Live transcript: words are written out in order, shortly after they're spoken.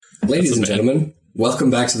Ladies and gentlemen,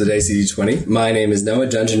 welcome back to the Dicey D20. My name is Noah,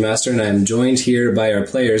 Dungeon Master, and I am joined here by our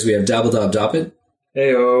players. We have Dabbledob Doppet.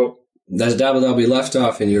 Heyo. That's Dabbledob. We left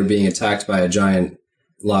off and you were being attacked by a giant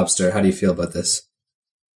lobster. How do you feel about this?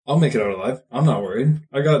 I'll make it out alive. I'm not worried.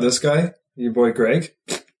 I got this guy, your boy Greg.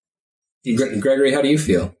 Gregory, how do you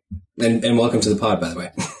feel? And welcome to the pod, by the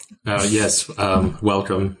way. Yes,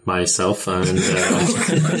 welcome myself. And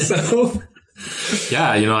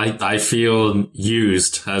yeah, I feel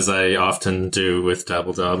used, as I often do with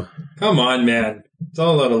Dabbledob. Come on, man. It's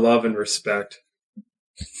all out of love and respect.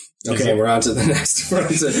 Okay, we're on to the next. We're on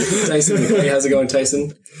to Tyson. Hey, how's it going,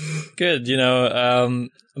 Tyson? Good. I'm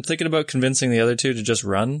thinking about convincing the other two to just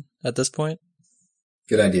run at this point.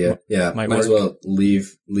 Good idea. Yeah, might as well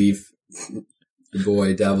leave the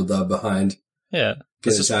boy Dabbledob behind. Yeah.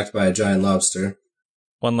 Get attacked by a giant lobster.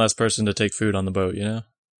 One less person to take food on the boat,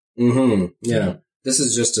 Mm-hmm. Yeah. This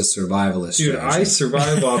is just a survivalist Dude, strategy. I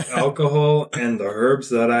survive off alcohol and the herbs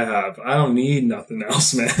that I have. I don't need nothing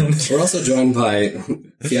else, man. We're also joined by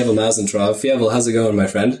Fievel Mazentrov. Fievel, how's it going, my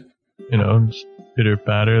friend? Just pitter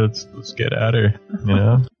patter, let's get at her,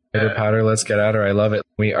 Pitter patter, let's get at her. I love it.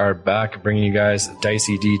 We are back bringing you guys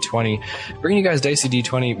Dicey D20. Bringing you guys Dicey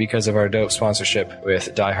D20 because of our dope sponsorship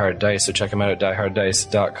with Die Hard Dice. So check them out at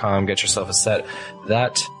dieharddice.com. Get yourself a set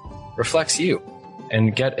that reflects you.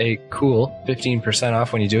 And get a cool 15%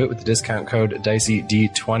 off when you do it with the discount code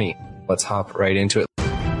DiceyD20. Let's hop right into it.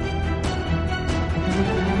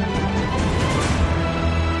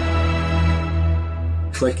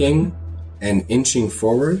 Clicking and inching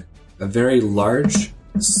forward, a very large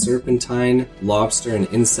serpentine lobster and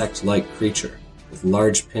insect-like creature with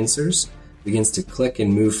large pincers begins to click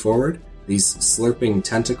and move forward. These slurping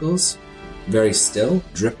tentacles, very still,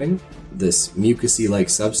 dripping, this mucousy-like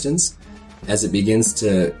substance, as it begins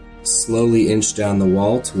to slowly inch down the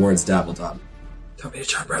wall towards Dabbledob.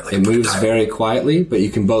 It moves very quietly, but you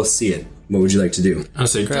can both see it. What would you like to do? I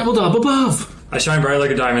say, Dabbledob above! I shine bright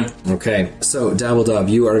like a diamond. Okay, so Dabbledob,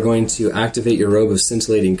 you are going to activate your robe of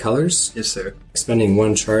scintillating colors. Yes, sir. Expending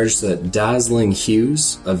one charge so that dazzling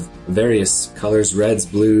hues of various colors, reds,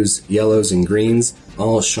 blues, yellows, and greens,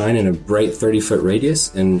 all shine in a bright 30-foot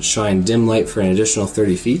radius and shine dim light for an additional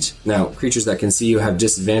 30 feet. Now, creatures that can see you have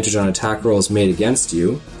disadvantage on attack rolls made against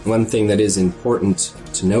you. One thing that is important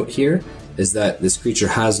to note here is that this creature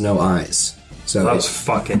has no eyes. So that was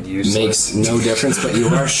fucking useless. Makes no difference, but you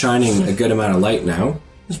are shining a good amount of light now.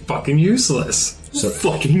 It's fucking useless. So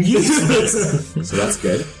fucking useless! So that's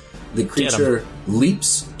good. The creature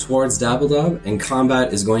leaps towards Dabbledob, and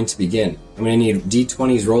combat is going to begin. I'm going to need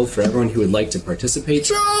D20s rolled for everyone who would like to participate.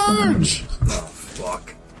 Charge! Oh,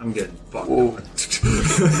 fuck. I'm getting fucked.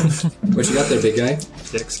 What you got there, big guy?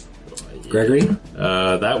 6. Gregory?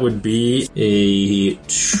 That would be a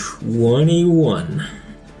 21.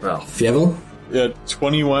 Well, Fievel? Yeah,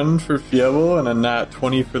 21 for Fievel and a nat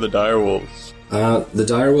 20 for the Direwolves. The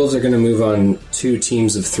Direwolves are going to move on 2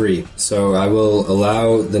 teams of 3. So I will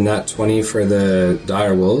allow the nat 20 for the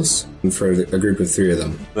Direwolves for a group of 3 of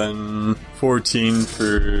them. Then 14 for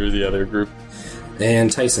the other group. And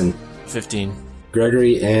Tyson? 15.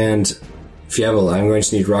 Gregory and Fievel, I'm going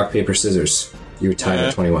to need rock, paper, scissors. You were tied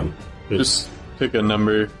at 21. Just pick a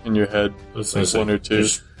number in your head, like 1 or 2.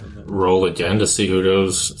 Just roll again to see who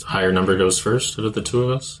goes, higher number goes first out of the two of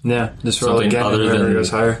us? Yeah, just roll Something again other and whoever than- goes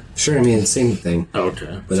higher. Sure, I mean, same thing.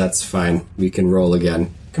 Okay. But that's fine. We can roll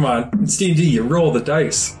again. Come on, it's D&D, you roll the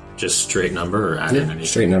dice. Just straight number or add in anything?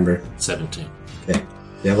 Straight number. 17. Okay.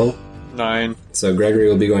 Fievel? 9. So Gregory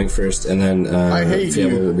will be going first, and then I hate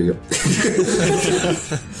Fievel you. will be going.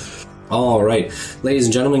 All right, ladies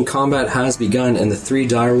and gentlemen, combat has begun, and the 3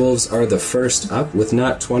 direwolves are the first up with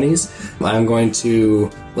nat 20s. I'm going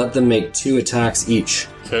to let them make 2 attacks each.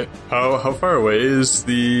 Okay. How far away is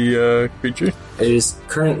the creature? It is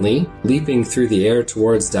currently leaping through the air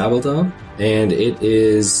towards Dabbledob, and it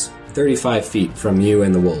is 35 feet from you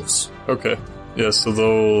and the wolves. Okay. Yeah, so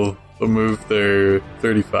they'll move their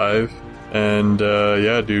 35 and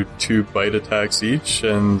do 2 bite attacks each,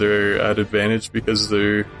 and they're at advantage because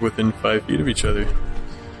they're within 5 feet of each other.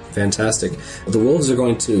 Fantastic. The wolves are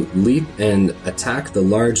going to leap and attack the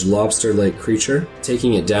large lobster-like creature,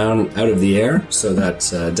 taking it down out of the air so that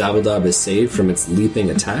Dabbledob is saved from its leaping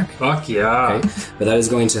attack. Fuck yeah. Okay. But that is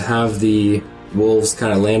going to have the wolves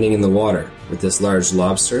kind of landing in the water with this large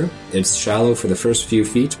lobster. It's shallow for the first few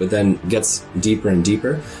feet, but then gets deeper and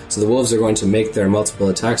deeper. So the wolves are going to make their multiple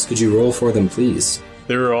attacks. Could you roll for them, please?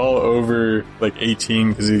 They were all over like 18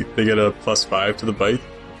 because they get a +5 to the bite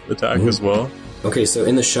attack as well. Okay, so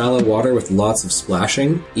in the shallow water with lots of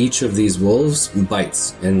splashing, each of these wolves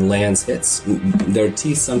bites and lands hits. Their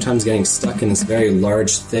teeth sometimes getting stuck in this very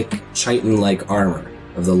large, thick, chitin-like armor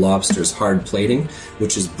of the lobster's hard plating,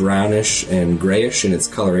 which is brownish and grayish in its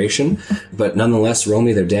coloration. But nonetheless, roll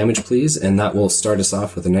me their damage, please, and that will start us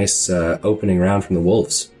off with a nice opening round from the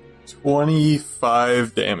wolves.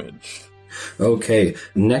 25 damage. Okay,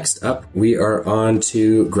 next up, we are on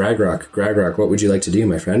to Gragrok. Gragrok, what would you like to do,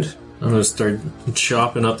 my friend? I'm gonna start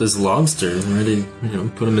chopping up this lobster. I'm ready,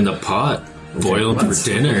 put him in the pot, boil him for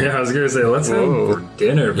dinner. Yeah, I was gonna say, let's have him for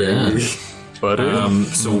dinner, baby. Yeah. Butter?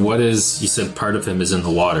 So what is, you said part of him is in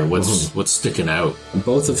the water. What's sticking out?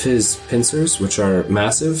 Both of his pincers, which are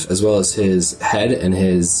massive, as well as his head and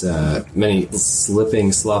his many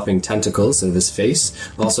slopping tentacles of his face.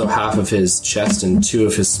 Also half of his chest and two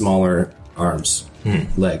of his smaller arms,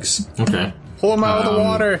 legs. Okay. Pull him out of the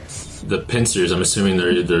water! The pincers, I'm assuming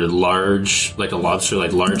they're large, like a lobster,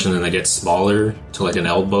 like large, and then they get smaller to like an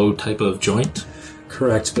elbow type of joint?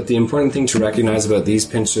 Correct, but the important thing to recognize about these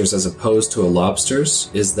pincers as opposed to a lobster's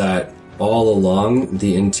is that all along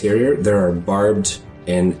the interior there are barbed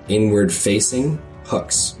and inward-facing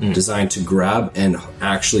hooks designed to grab and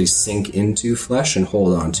actually sink into flesh and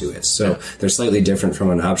hold on to it. So they're slightly different from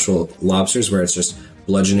an actual lobster's where it's just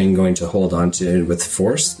bludgeoning going to hold on to it with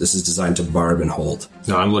force. This is designed to barb and hold.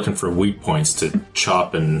 No, I'm looking for weak points to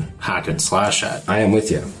chop and hack and slash at. I am with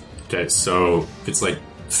you. Okay, so if it's like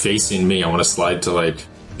facing me, I want to slide to like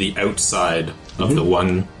the outside of the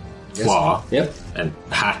one claw Yep. and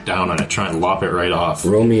hack down on it, try and lop it right off.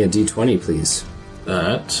 Roll me a d20, please.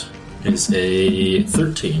 That is a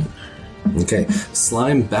 13. Okay.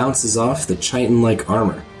 Slime bounces off the chitin-like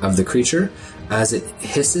armor of the creature as it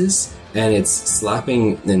hisses, and its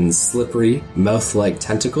slapping and slippery mouth-like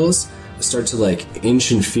tentacles start to like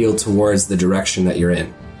inch and feel towards the direction that you're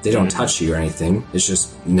in. They don't touch you or anything. It's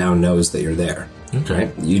just now knows that you're there. Okay.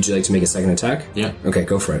 Right? Would you like to make a second attack? Yeah. Okay,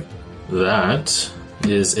 go for it. That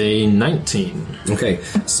is a 19. Okay,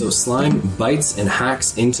 so slime bites and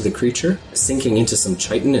hacks into the creature, sinking into some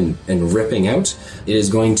chitin and ripping out. It is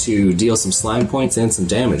going to deal some slime points and some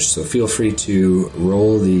damage, so feel free to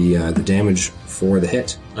roll the damage for the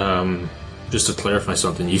hit. Just to clarify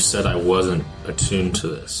something, you said I wasn't attuned to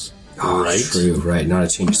this. Oh, right? True, right, not a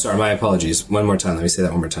change. Sorry, my apologies. One more time, let me say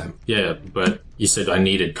that one more time. Yeah, but you said I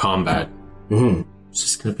needed combat. Mm-hmm. Is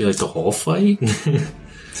this going to be like the whole fight?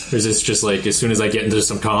 Or is this just like, as soon as I get into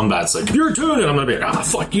some combat, it's like, you're tuned, and I'm going to be like,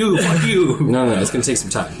 fuck you. No, it's going to take some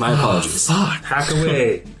time. My apologies. Fuck. Hack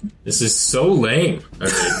away. This is so lame.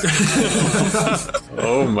 Okay.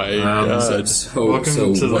 Oh my god.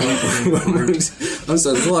 Welcome to the I'm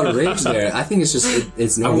sorry, there's a lot of rage there. I think it's just,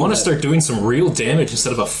 it's I normal. want to start doing some real damage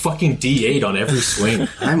instead of a fucking D8 on every swing.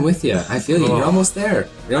 I'm with you. I feel you. You're almost there.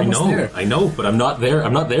 You're almost there. I know, but I'm not there.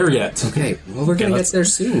 I'm not there yet. Okay, well, we're going to get there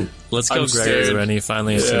soon. Let's kill I'm Gregory scared. when he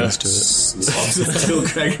finally attunes to it. Kill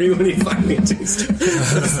Gregory when he finally takes it.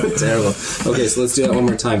 That's terrible. Okay, so let's do that one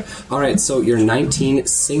more time. Alright, so your 19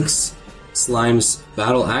 sinks Slime's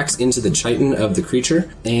battle axe into the chitin of the creature,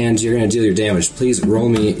 and you're going to deal your damage. Please roll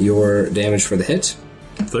me your damage for the hit.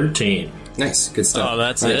 13. Nice, good stuff. Oh,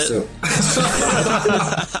 that's Alright, it? So,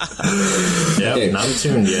 Yeah, Okay. not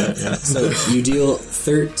attuned yet. Yeah. so you deal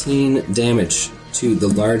 13 damage to the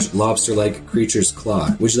large lobster-like creature's claw.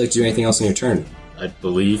 Would you like to do anything else on your turn? I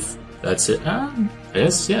believe that's it. I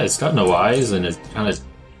guess, yeah, it's got no eyes and it kind of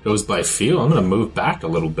goes by feel. I'm going to move back a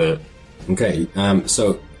little bit. Okay,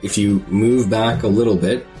 so if you move back a little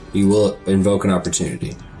bit, you will invoke an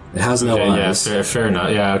opportunity. It has no Okay, eyes. yeah, fair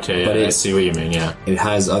enough. Yeah, okay, But yeah, I it- see what you mean, yeah. It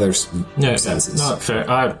has other Yeah, senses. no, fair.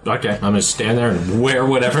 Okay, I'm going to stand there and wear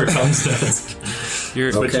whatever comes next. You're,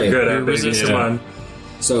 Okay. Good You're at baby. resistant. Come on.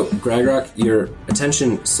 So, Gragrok, your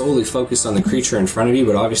attention solely focused on the creature in front of you,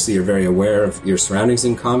 but obviously you're very aware of your surroundings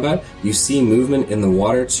in combat. You see movement in the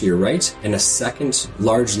water to your right, and a second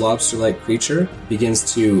large lobster-like creature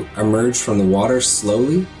begins to emerge from the water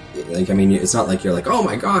slowly. Like, I mean, it's not like you're like, oh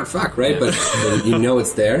my god, fuck, right? But you know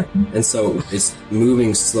it's there, and so it's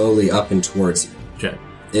moving slowly up and towards you. Okay.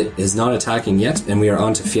 It is not attacking yet, and we are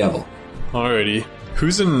on to Fievel. Alrighty.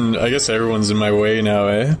 Who's in... I guess everyone's in my way now,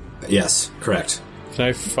 eh? Yes, correct. Can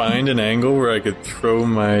I find an angle where I could throw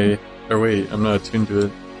my... Or wait, I'm not attuned to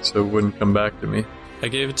it, so it wouldn't come back to me. I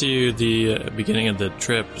gave it to you the beginning of the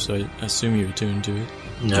trip, so I assume you attuned to it.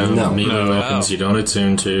 No. Melee No. weapons you don't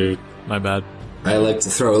attune to. My bad. I like to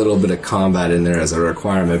throw a little bit of combat in there as a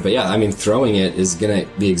requirement, but yeah, I mean, throwing it is going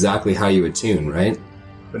to be exactly how you attune, right?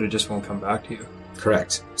 But it just won't come back to you.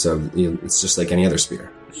 Correct. So it's just like any other spear.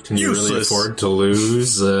 Can you really Useless. afford to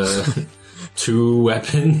lose 2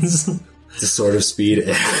 weapons? The Sword of Speed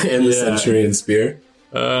and the Centurion Spear.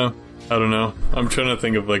 I don't know. I'm trying to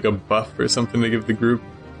think of like a buff or something to give the group,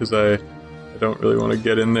 because I don't really want to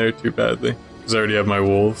get in there too badly. Because I already have my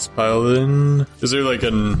wolves piled in. Is there like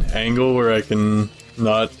an angle where I can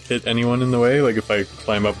not hit anyone in the way? Like if I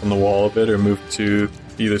climb up on the wall a bit or move to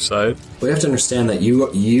either side? Well, you have to understand that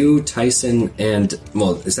you, Tyson, and,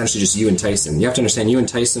 well, essentially just you and Tyson. You have to understand you and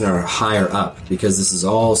Tyson are higher up because this is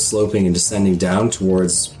all sloping and descending down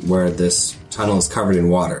towards where this tunnel is covered in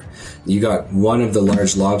water. You got one of the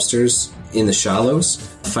large lobsters in the shallows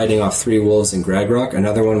fighting off 3 wolves in Gregrock,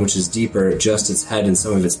 another one which is deeper, just its head and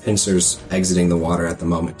some of its pincers exiting the water at the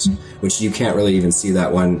moment, which you can't really even see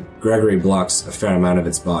that one. Gregory blocks a fair amount of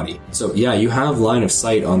its body. So yeah, you have line of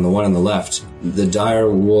sight on the one on the left. The dire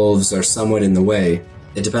wolves are somewhat in the way.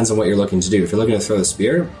 It depends on what you're looking to do. If you're looking to throw the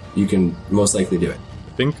spear, you can most likely do it.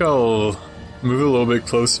 I think I'll move a little bit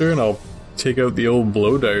closer and I'll take out the old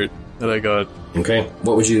blow dart that I got. Okay.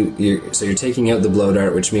 What would so you're taking out the blow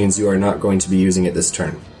dart, which means you are not going to be using it this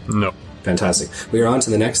turn. No. Fantastic. We are on to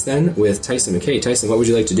the next then with Tyson McKay. Tyson, what would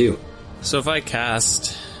you like to do? So if I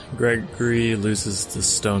cast, Gregory loses the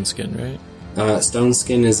stone skin, right? Stone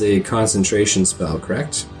Skin is a concentration spell,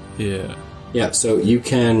 correct? Yeah. Yeah, so you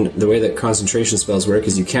can, the way that concentration spells work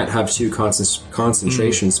is you can't have 2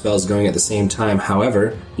 concentration spells going at the same time.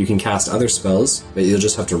 However, you can cast other spells, but you'll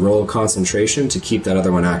just have to roll concentration to keep that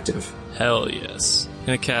other one active. Hell yes. I'm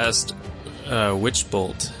gonna cast Witch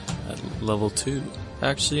Bolt at level 2.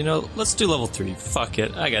 Actually, let's do level 3. Fuck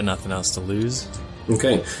it. I got nothing else to lose.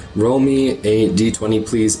 Okay, roll me a d20,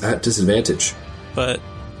 please, at disadvantage. But...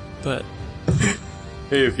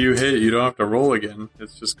 Hey, if you hit, you don't have to roll again.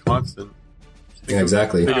 It's just constant. Yeah,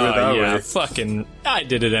 exactly. Think of it that yeah, way. fucking... I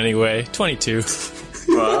did it anyway. 22.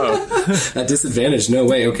 Wow. At disadvantage, no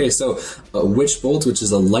way. Okay, so a Witch Bolt, which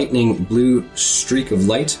is a lightning blue streak of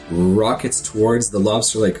light, rockets towards the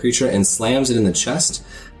lobster-like creature and slams it in the chest,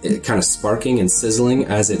 it kind of sparking and sizzling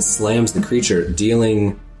as it slams the creature,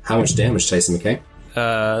 dealing how much damage, Tyson McKay?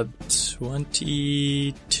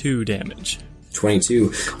 22 damage.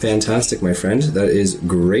 22. Fantastic, my friend. That is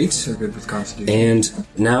great. So good with Constitution. And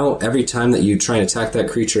now, every time that you try and attack that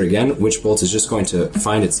creature again, Witch Bolt is just going to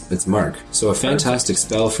find its mark. So a fantastic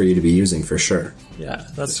spell for you to be using, for sure. Yeah,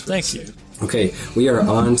 thank you. Okay, we are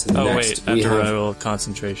on to the Oh next. wait, after I roll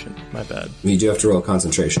concentration. My bad. You do have to roll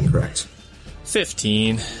concentration, correct?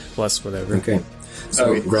 15 plus whatever. Okay.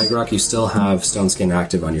 So, Gregrock, you still have Stone Skin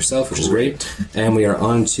active on yourself, which is great. And we are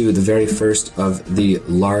on to the very first of the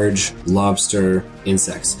large lobster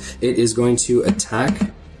insects. It is going to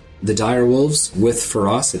attack the dire wolves with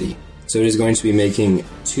ferocity. So it is going to be making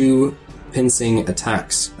 2 pincing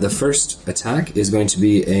attacks. The first attack is going to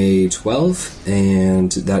be a 12, and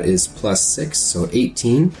that is plus 6, so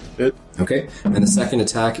 18. Hit. Okay. And the second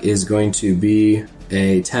attack is going to be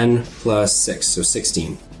a 10 plus 6, so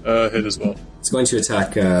 16. Hit as well. It's going to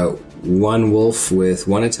attack one wolf with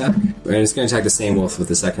 1 attack, and it's going to attack the same wolf with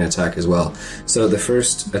the second attack as well. So the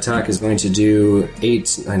first attack is going to do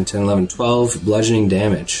 8, 9, 10, 11, 12 bludgeoning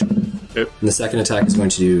damage. Yep. And the second attack is going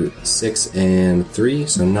to do 6 and 3,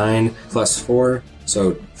 so 9 plus 4,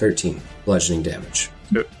 so 13 bludgeoning damage.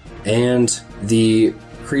 Yep. And the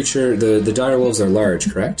creature, the dire wolves are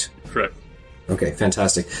large, correct? Correct. Okay,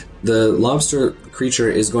 fantastic. The lobster creature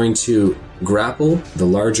is going to grapple the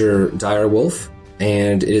larger dire wolf,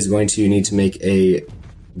 and it is going to need to make a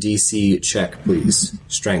DC check, please.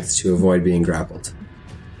 Strength to avoid being grappled.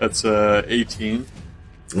 That's 18.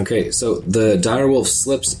 Okay, so the dire wolf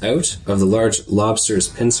slips out of the large lobster's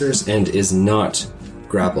pincers and is not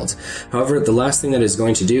grappled. However, the last thing that is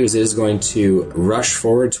going to do is it is going to rush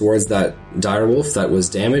forward towards that dire wolf that was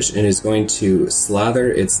damaged and is going to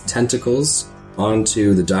slather its tentacles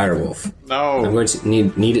onto the dire wolf. No. I'm going to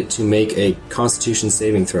need it to make a Constitution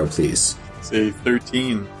saving throw, please. Say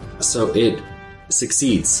 13. So it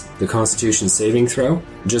succeeds the Constitution saving throw,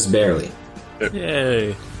 just barely.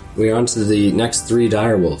 Yay. We're on to the next 3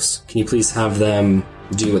 dire wolves. Can you please have them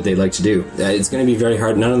do what they'd like to do? It's going to be very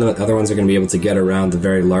hard. None of the other ones are going to be able to get around the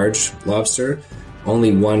very large lobster.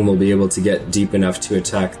 Only one will be able to get deep enough to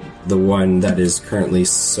attack the one that is currently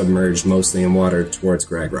submerged mostly in water towards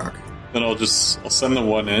Gregrock. Then I'll send the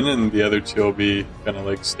one in, and the other 2 will be kind of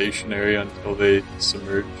like stationary until they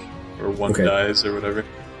submerge, or one dies, or whatever.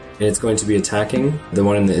 And it's going to be attacking the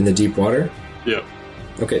one in the deep water? Yep.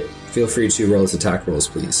 Okay, feel free to roll its attack rolls,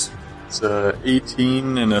 please. It's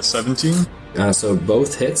 18 and a 17. So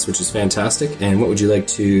both hits, which is fantastic. And what would you like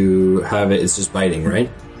to have it? It's just biting,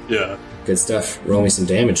 right? Yeah. Good stuff. Roll me some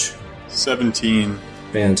damage. 17.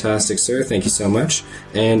 Fantastic, sir. Thank you so much.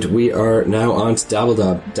 And we are now on to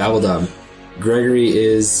Dabbledob. Dabbledob. Gregory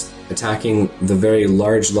is attacking the very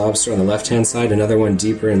large lobster on the left-hand side, another one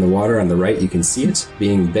deeper in the water on the right. You can see it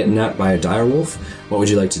being bitten at by a direwolf. What would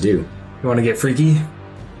you like to do? You want to get freaky?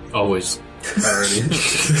 Always. Alrighty.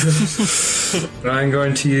 I'm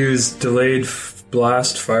going to use delayed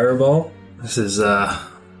blast fireball. This is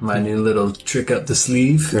my new little trick up the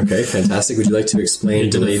sleeve. Okay, fantastic. Would you like to explain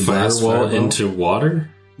delayed blast firewall fireball? into water?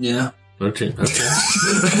 Yeah. Okay.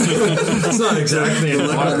 It's not exactly The in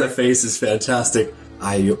look on the water. face is fantastic.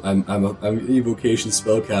 I'm an evocation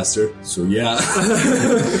spellcaster, so yeah.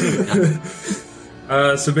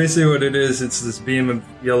 So basically what it is, it's this beam of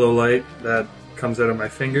yellow light that comes out of my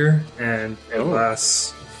finger, and it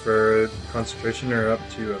lasts for concentration or up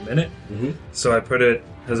to a minute. Mhm. So I put it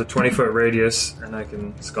as a 20-foot radius, and I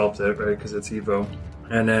can sculpt it, right, because it's Evo.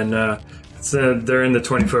 And then they're in the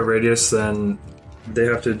 20-foot radius, then they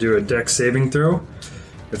have to do a dex saving throw.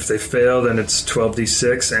 If they fail, then it's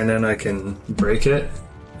 12d6, and then I can break it,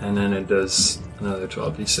 and then it does another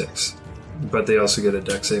 12d6. But they also get a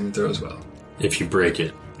dex saving throw as well. If you break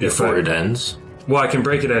it If before I- it ends. Well, I can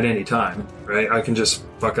break it at any time, right? I can just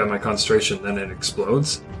fuck up my concentration, then it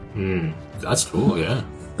explodes. That's cool, yeah.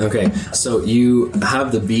 Okay, so you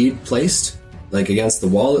have the bead placed, like against the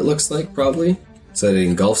wall, it looks like, probably, so that it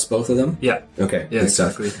engulfs both of them? Yeah. Okay, Yeah, good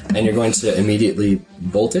stuff. exactly. And you're going to immediately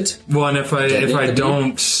bolt it? Well, and if I Detonate the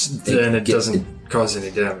don't, then it get- doesn't cause any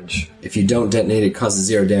damage. If you don't detonate, it causes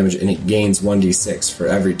 0 damage, and it gains 1d6 for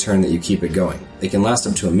every turn that you keep it going. It can last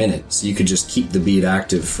up to a minute, so you could just keep the bead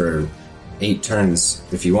active for 8 turns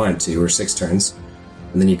if you wanted to, or 6 turns,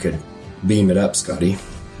 and then you could beam it up, Scotty.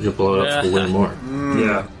 You'll blow it up for way more.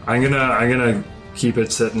 Yeah, I'm gonna keep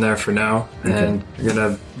it sitting there for now, and I'm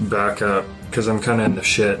gonna back up because I'm kind of in the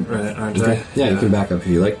shit, right? Aren't I? Yeah, you can back up if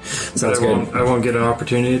you like. But Sounds good. I won't get an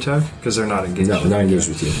opportunity attack because they're not engaged. No, not engaged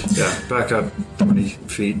with you. Yeah, back up 20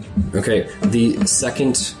 feet. Okay, the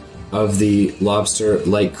second of the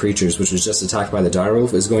lobster-like creatures, which was just attacked by the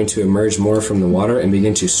direwolf, is going to emerge more from the water and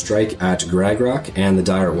begin to strike at Gragrock and the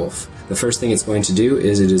direwolf. The first thing it's going to do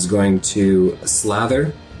is it is going to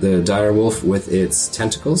slather the direwolf with its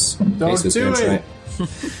tentacles. Don't so it's do gonna it.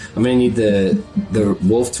 I'm going to need the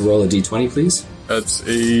wolf to roll a d20, please. That's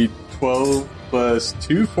a 12 plus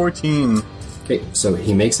 2, 14. Okay, so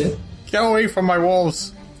he makes it. Get away from my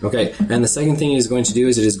wolves. Okay, and the second thing it is going to do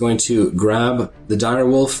is it is going to grab the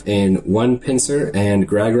direwolf in one pincer and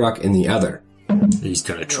Gragrock in the other. He's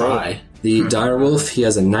gonna try. The direwolf, he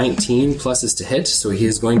has a 19 pluses to hit, so he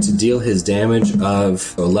is going to deal his damage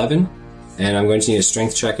of 11. And I'm going to need a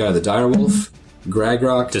strength check out of the direwolf.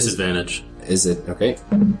 Gragrock Disadvantage. is it okay?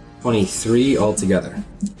 23 altogether.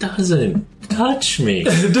 Doesn't touch me.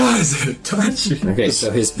 It does. It touch you. Okay,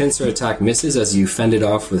 so his pincer attack misses as you fend it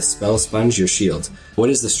off with Spell Sponge, your shield. What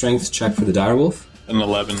is the strength check for the direwolf? An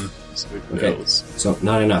 11. So it Okay, fails. so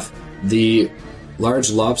not enough. The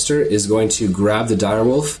large lobster is going to grab the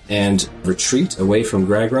direwolf and retreat away from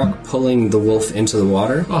Gragrock, pulling the wolf into the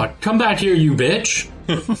water. Oh, come back here, you bitch.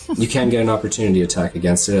 You can get an opportunity attack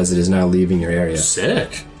against it as it is now leaving your area.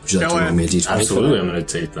 Sick. Would you like to Kill roll me a it. d20? Absolutely, I'm gonna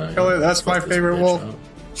take that. Kill it, that's my favorite Bitch wolf. out.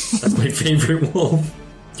 That's my favorite wolf.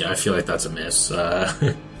 Yeah, I feel like that's a miss.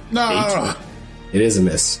 No! It is a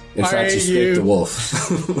miss. In I fact, you hate scraped you. the wolf.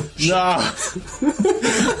 No!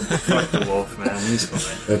 Fuck the wolf, man. He's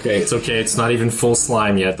fine. Okay, It's okay, it's not even full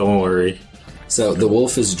slime yet, don't worry. so the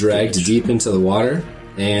wolf is dragged deep into the water,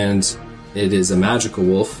 and it is a magical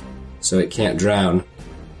wolf, so it can't drown,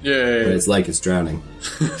 but Yay! it's like it's drowning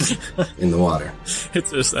in the water.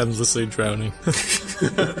 It's just endlessly drowning.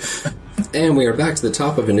 And we are back to the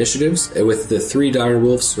top of initiatives with the 3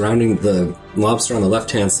 direwolves surrounding the lobster on the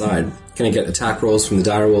left-hand side. Can I get attack rolls from the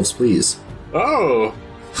direwolves, please? Oh!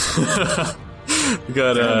 We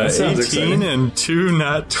got that sounds 18 exciting. and 2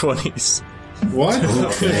 nat 20s. What?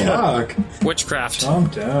 Fuck. Witchcraft. Calm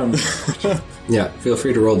down. Yeah, feel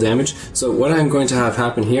free to roll damage. So what I'm going to have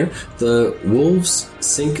happen here, the wolves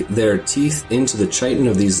sink their teeth into the chitin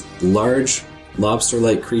of these large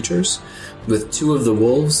lobster-like creatures, with 2 of the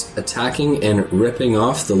wolves attacking and ripping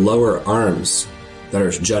off the lower arms that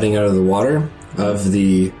are jutting out of the water of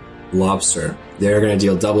the lobster. They're going to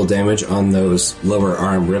deal double damage on those lower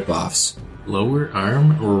arm rip-offs. Lower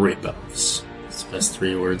arm rip-ups. It's the best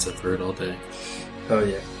 3 words I've heard all day. Oh,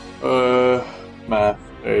 yeah. Math.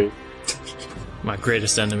 Hey. My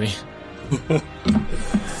greatest enemy.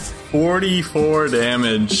 44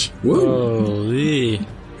 damage. Woo! Holy.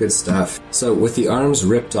 Good stuff. So with the arms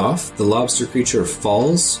ripped off, the lobster creature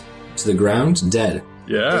falls to the ground, dead.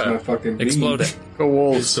 That's my Yeah. fucking bean. Explode it. Go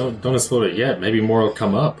wolves. So don't explode it yet. Maybe more will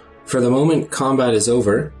come up. For the moment, combat is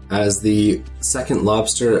over, as the second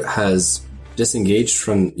lobster has disengaged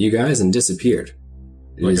from you guys and disappeared.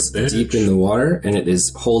 It Like is a bitch. deep in the water, and it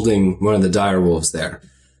is holding one of the dire wolves there.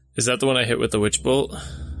 Is that the one I hit with the witch bolt?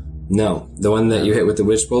 No, the one that you hit with the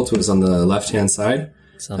witch bolt was on the left-hand side.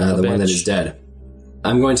 Son of a The one that bitch. is dead.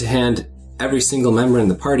 I'm going to hand every single member in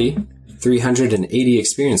the party 380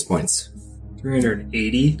 experience points.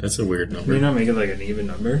 380? That's a weird Can number. you not make it like an even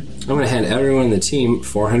number? I'm going to hand everyone in the team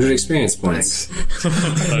 400 experience points.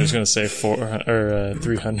 I was going to say 300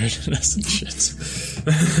 and some shit.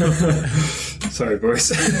 Sorry,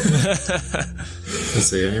 boys. Let's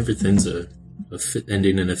say everything's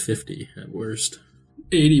ending in a 50 at worst.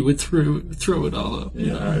 80 would throw it all up.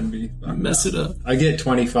 Yeah, I'd be Mess it up. I get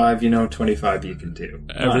 25, 25 you can do.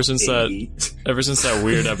 Ever Not since 80. that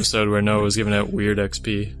weird episode where Noah was giving out weird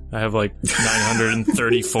XP, I have like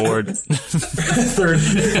 934.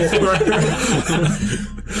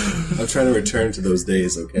 I'm trying to return to those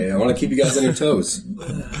days, okay? I want to keep you guys on your toes.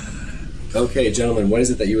 Okay, gentlemen, what is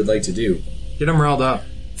it that you would like to do? Get them riled up.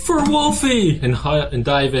 For Wolfie! And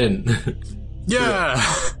dive in. Yeah.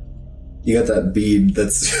 You got that bead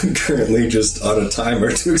that's currently just on a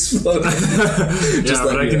timer to explode. Yeah,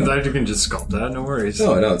 but let me know. I can just sculpt that, no worries.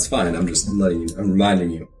 No, it's fine. I'm just I'm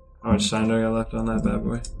reminding you. How much time do I got left on that bad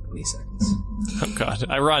boy? 20 seconds. Oh god,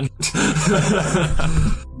 I run.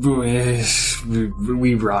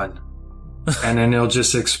 We run. And then it'll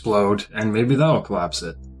just explode, and maybe that'll collapse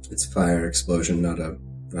it. It's fire explosion, not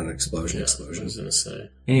an explosion I explosion. was gonna say.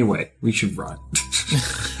 Anyway, we should run.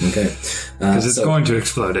 Okay. Because it's going to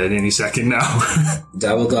explode at any second now.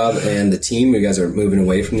 Dabbledob and the team, you guys are moving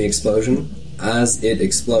away from the explosion. As it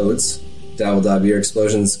explodes, Dabbledob, your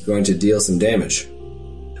explosion's going to deal some damage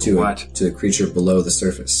to what? to the creature below the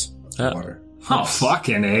surface of the water. Oh,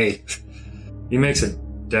 fucking A. He makes a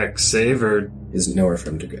dex save, or... Is nowhere for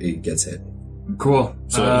him to go. He gets hit. Cool.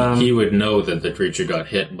 So he would know that the creature got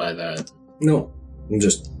hit by that. No, I'm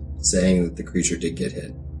just saying that the creature did get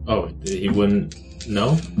hit. Oh, he wouldn't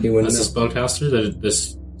know? He wouldn't That's know. a spellcaster? That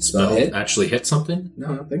this spell hit? actually hit something? No,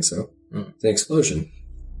 I don't think so. Hmm. It's an explosion.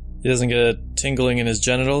 He doesn't get a tingling in his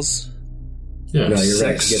genitals. Yeah. No, you're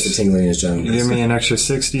right. 6. He gets a tingling in his You genitals. give me an extra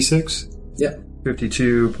 66? Yeah.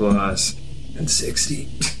 52 plus... and 60.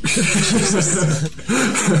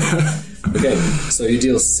 Okay, so you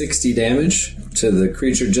deal 60 damage to the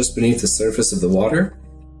creature just beneath the surface of the water,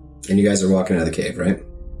 and you guys are walking out of the cave, right?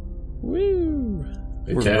 Woo!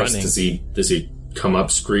 The We're cast, running. does he come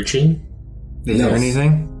up screeching? Is No. there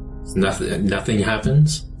anything? Nothing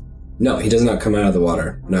happens? No, he does not come out of the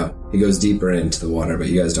water. No, he goes deeper into the water, but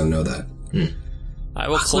you guys don't know that. I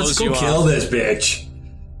will Let's close go you kill off. this bitch.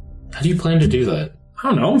 How do you plan to do that? I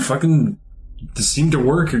don't know, fucking... This seemed to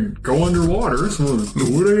work and go underwater, so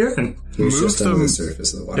do it again. He was Move just under them- the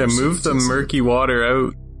surface of the water. Yeah, so move it's the just- murky water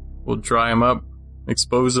out. We'll dry them up,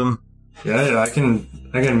 expose them. Yeah, I can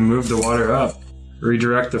move the water up.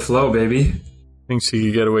 Redirect the flow, baby. Thinks he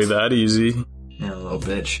could get away that easy. Yeah, little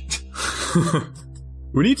bitch.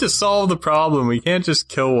 We need to solve the problem. We can't just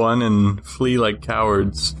kill one and flee like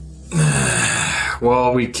cowards.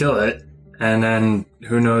 Well, we kill it, and then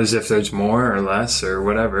who knows if there's more or less or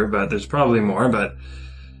whatever, but there's probably more, but...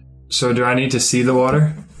 So do I need to see the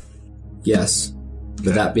water? Yes.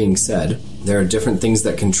 But that being said, there are different things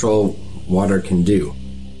that control water can do.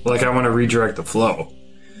 Like, I want to redirect the flow.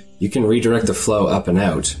 You can redirect the flow up and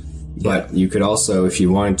out, but you could also, if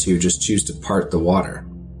you wanted to, just choose to part the water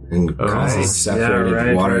and cause Right. a separated Yeah,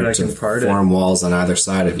 right, water right, I to can part it. form walls on either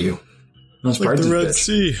side of you. Let's part this bitch.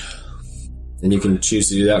 Sea. And you can choose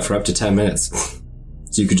to do that for up to 10 minutes.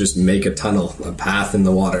 So you could just make a tunnel, a path in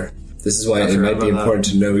the water. This is why it forgot might be about that. important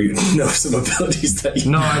to know some abilities that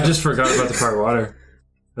you No, I just forgot about the part water.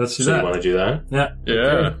 Let's do So you that. want to do that? Yeah.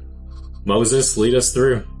 Yeah. Moses, lead us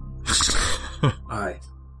through. Aye.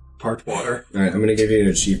 Part water. Alright, I'm going to give you an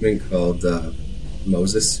achievement called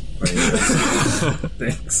Moses.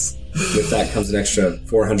 Thanks. With that comes an extra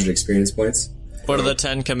 400 experience points. What are the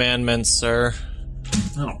 10 commandments, sir?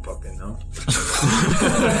 I don't fucking know.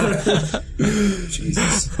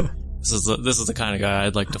 Jesus. This is the kind of guy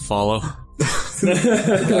I'd like to follow.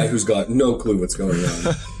 The guy who's got no clue what's going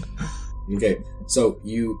on. Okay, so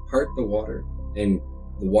you part the water, and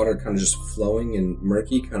the water kind of just flowing and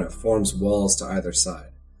murky kind of forms walls to either side.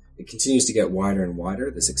 It continues to get wider and wider,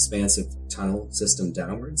 this expansive tunnel system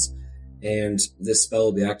downwards, and this spell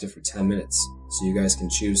will be active for 10 minutes. So you guys can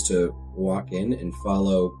choose to walk in and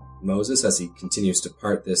follow Moses as he continues to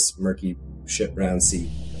part this murky ship-round sea.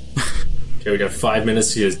 Okay, we got 5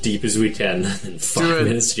 minutes to get as deep as we can, and 5 it.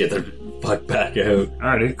 minutes to get the fuck back out.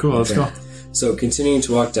 Alrighty, cool, let's Okay. go. So continuing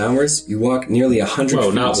to walk downwards, you walk nearly 100 Whoa,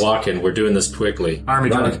 feet. not walking. We're doing this quickly. Army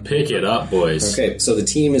Running. dog. Pick it up, boys. Okay, so the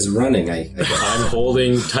team is running. I I'm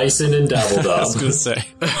holding Tyson and Dabbledub. I was gonna say.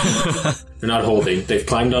 They're not holding. They've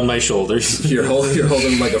climbed on my shoulders. You're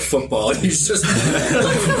holding like a football. And he's just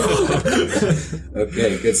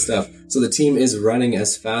okay, good stuff. So the team is running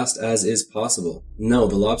as fast as is possible. No,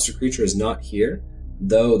 the lobster creature is not here,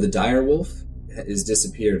 though the dire wolf is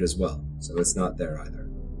disappeared as well, so it's not there either.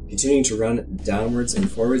 Continuing to run downwards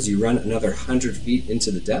and forwards, you run another 100 feet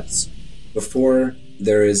into the depths before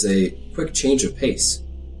there is a quick change of pace.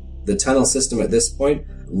 The tunnel system at this point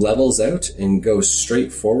levels out and goes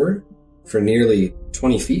straight forward for nearly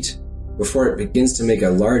 20 feet before it begins to make a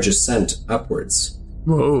large ascent upwards.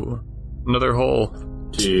 Whoa. Another hole.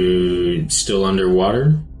 Still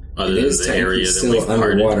underwater? Other It than is the area technically that we've still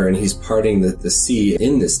parted? underwater, and he's parting the sea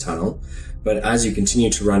in this tunnel. But as you continue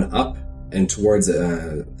to run up and towards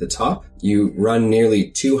the top, you run nearly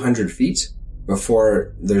 200 feet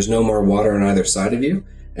before there's no more water on either side of you,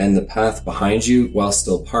 and the path behind you, while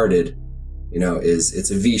still parted,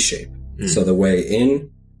 it's a V shape. So the way in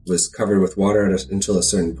was covered with water until a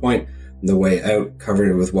certain point. The way out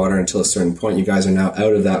covered with water until a certain point. You guys are now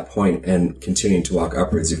out of that point and continuing to walk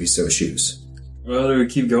upwards if you so choose. Well, do we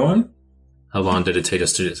keep going? How long did it take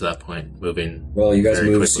us to get to that point? Moving. Well, you guys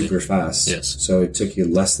Very moved quickly. super fast. Yes. So it took you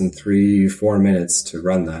less than 3-4 minutes to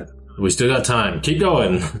run that. We still got time. Keep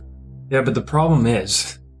going. Yeah, but the problem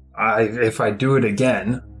is, if I do it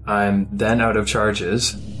again, I'm then out of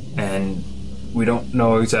charges, and we don't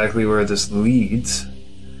know exactly where this leads.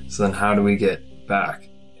 So then how do we get back,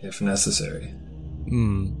 if necessary? I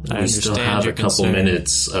We understand still have your a couple concern.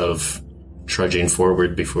 minutes of trudging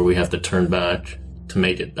forward before we have to turn back to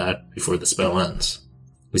make it back before the spell ends.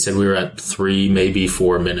 We said we were at 3, maybe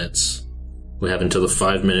 4 minutes. We have until the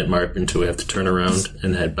 5-minute mark until we have to turn around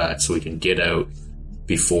and head back so we can get out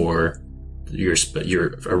before your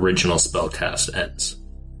original spell cast ends.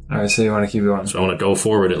 All right, so you want to keep going? So I want to go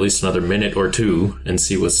forward at least another minute or two and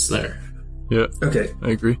see what's there. Yeah, Okay. I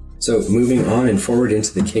agree. So moving on and forward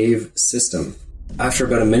into the cave system. After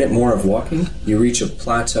about a minute more of walking, you reach a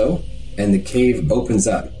plateau and the cave opens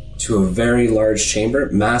up to a very large chamber,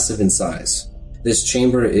 massive in size. This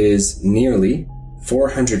chamber is nearly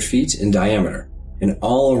 400 feet in diameter. And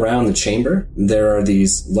all around the chamber, there are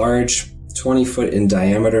these large 20-foot in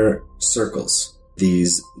diameter circles.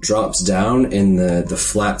 These drops down in the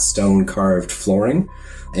flat stone carved flooring.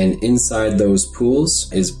 And inside those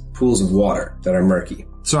pools is pools of water that are murky.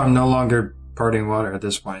 So I'm no longer parting water at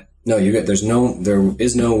this point. No, there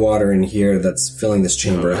is no water in here that's filling this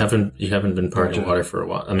chamber You up. haven't been parting water for a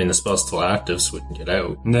while. I mean, the spell's still active, so we can get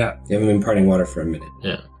out. Yeah. You haven't been parting water for a minute.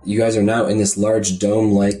 Yeah. You guys are now in this large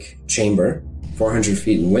dome-like chamber, 400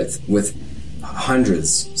 feet in width, with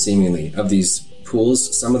hundreds, seemingly, of these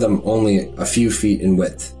pools, some of them only a few feet in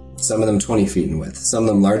width. Some of them 20 feet in width. Some of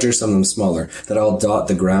them larger, some of them smaller, that all dot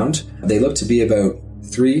the ground. They look to be about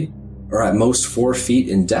 3 or at most 4 feet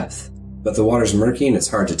in depth, but the water's murky and it's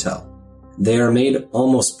hard to tell. They are made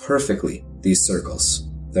almost perfectly, these circles.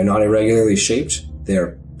 They're not irregularly shaped, they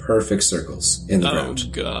are perfect circles in the Oh, ground.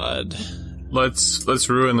 God. Let's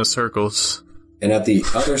ruin the circles. And at the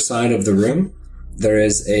other side of the room, there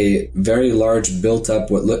is a very large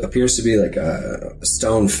built-up, what appears to be like a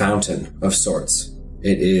stone fountain of sorts.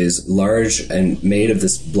 It is large and made of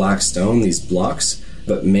this black stone, these blocks,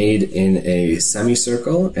 but made in a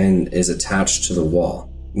semicircle and is attached to the wall.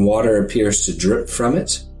 Water appears to drip from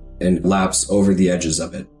it and laps over the edges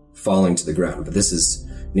of it, falling to the ground. But this is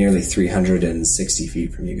nearly 360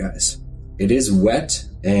 feet from you guys. It is wet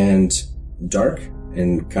and dark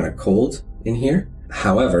and kind of cold in here.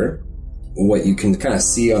 However, what you can kind of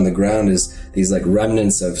see on the ground is these like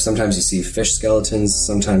remnants of, sometimes you see fish skeletons,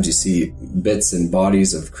 sometimes you see bits and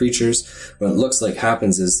bodies of creatures. What it looks like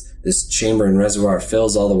happens is this chamber and reservoir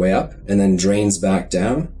fills all the way up and then drains back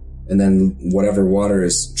down. And then whatever water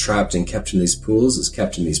is trapped and kept in these pools is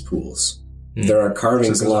kept in these pools. There are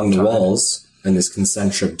carvings So it goes along the up top. walls and this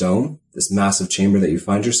concentric dome, this massive chamber that you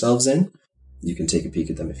find yourselves in. You can take a peek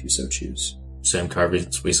at them if you so choose. Same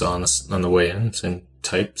carvings we saw on the way in, same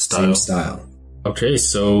type, style. Same style. Okay,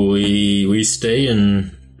 so we stay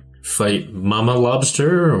and fight Mama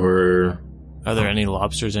Lobster, or Are there any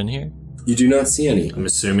lobsters in here? You do not see any. I'm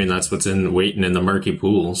assuming that's what's waiting in the murky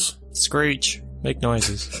pools. Screech. Make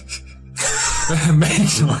noises.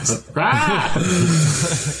 Make noise. Ah!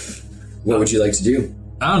 What would you like to do?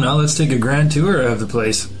 I don't know. Let's take a grand tour of the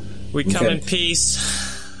place. We come Okay. in peace.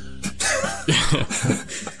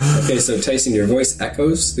 Okay, so Tyson, your voice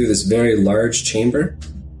echoes through this very large chamber,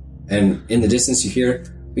 and in the distance you hear,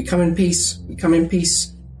 "We come in peace. We come in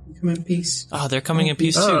peace. We Come in peace. Oh, they're coming in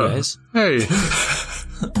peace too, guys. Hey.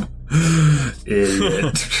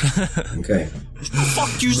 Idiot. Okay.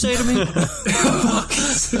 Fuck you say to me?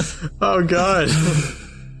 Oh, God.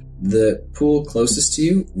 The pool closest to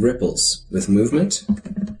you ripples with movement,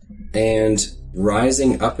 and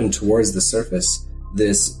rising up and towards the surface,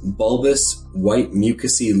 this bulbous, white,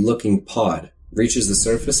 mucusy-looking pod reaches the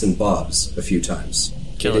surface and bobs a few times.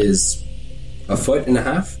 Kill It it. is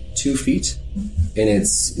 1.5 feet, 2 feet in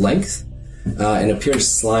its length, and appears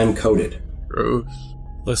slime-coated. Gross.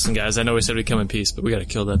 Listen, guys, I know we said we'd come in peace, but we gotta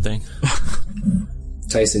kill that thing.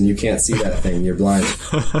 Tyson, you can't see that thing. You're blind.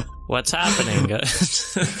 What's happening,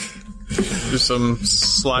 guys? There's some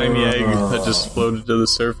slimy egg that just floated to the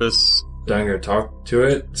surface. I'm gonna talk to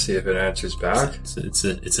it, see if it answers back. It's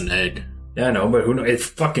an egg. Yeah, I know, but who knows? It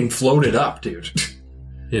fucking floated up, dude.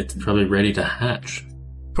 It's probably ready to hatch.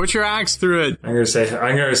 Put your axe through it. I'm gonna say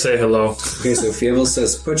hello. Okay, so Fievel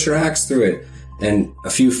says, put your axe through it. And a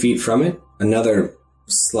few feet from it, another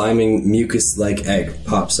sliming, mucus-like egg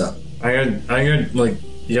pops up. I'm gonna like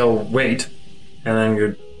yell wait, and then I'm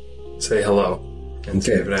gonna say hello and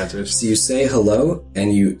see if it answers. So you say hello,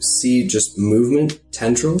 and you see just movement,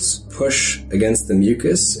 tendrils, push against the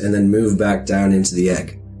mucus, and then move back down into the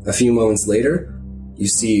egg. A few moments later, you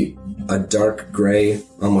see a dark gray,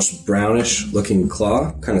 almost brownish looking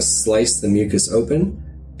claw kind of slice the mucus open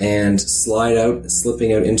and slide out,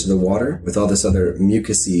 slipping out into the water with all this other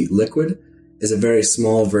mucusy liquid, is a very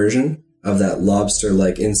small version of that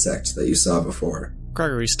lobster-like insect that you saw before.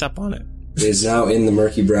 Gregory, step on it. It is now in the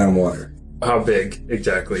murky brown water. How big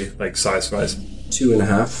exactly, like size-wise?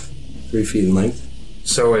 2.5, 3 feet in length.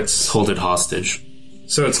 So it's Hold it hostage.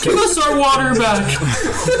 so it's Give us our water back!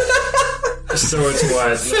 so it's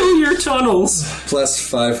what? Fill your tunnels! Plus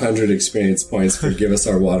 500 experience points for give us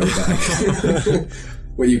our water back.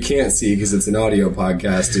 What you can't see, because it's an audio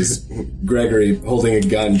podcast, is Gregory holding a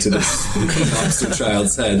gun to this lobster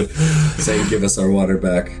child's head, saying, give us our water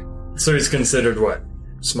back. So he's considered what?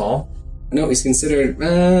 Small? No, he's considered,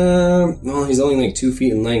 well, he's only like 2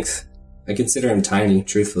 feet in length. I consider him tiny,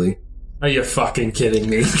 truthfully. Are you fucking kidding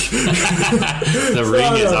me? The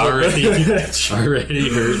ring is already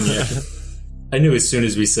hurting you. I knew as soon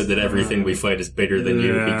as we said that everything we fight is bigger than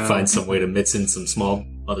you, Yeah. we'd find some way to mix in some small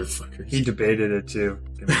motherfuckers. He debated it too.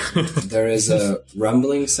 There is a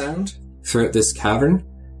rumbling sound throughout this cavern,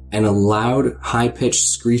 and a loud, high-pitched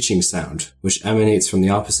screeching sound, which emanates from the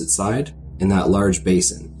opposite side in that large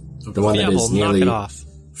basin. The one that Fievel, is knock nearly it off.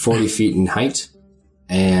 40 feet in height,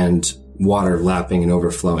 and water lapping and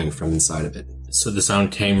overflowing from inside of it. So the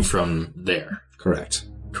sound came from there. Correct.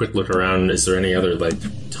 Quick look around. Is there any other, like,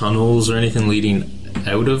 tunnels or anything leading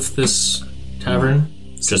out of this cavern?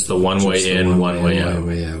 Just the one way Just the in, one way out. One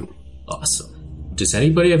way out. Awesome. Does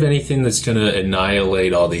anybody have anything that's going to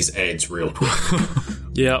annihilate all these eggs real quick?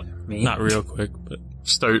 Yep. Not real quick, but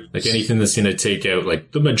Start. Like anything that's going to take out,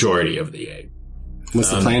 like, the majority of the egg?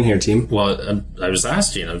 What's the plan here, team? Well, I was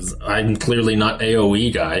asking. I'm clearly not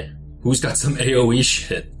AoE guy. Who's got some AoE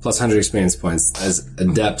shit? Plus 100 experience points as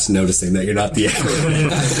adept noticing that you're not the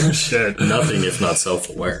Shit. Nothing if not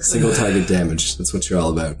self-aware. single target damage. That's what you're all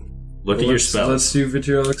about. Look at your spells. Let's do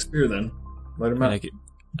vitriolic spear then. Light him up. I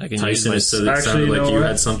can use Tyson, my. it sounded Actually, you like know you what?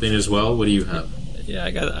 had something as well. What do you have? Yeah,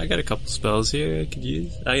 I got a couple spells here I could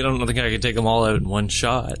use. I don't think I could take them all out in one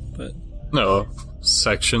shot, but No.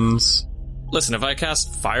 Sections. listen, if I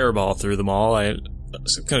cast Fireball through them all,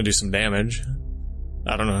 it's gonna do some damage.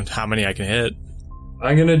 I don't know how many I can hit.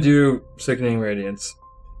 I'm gonna do Sickening Radiance.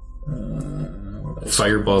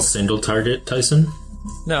 Fireball single target, Tyson?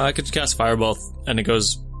 No, I could cast Fireball and it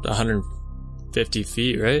goes 150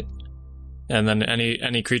 feet, right? And then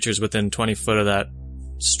any creatures within 20 foot of that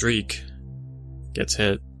streak gets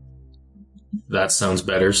hit. That sounds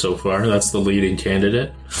better so far. That's the leading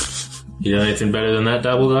candidate. You got anything better than that,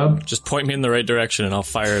 Dabble Dub? Just point me in the right direction and I'll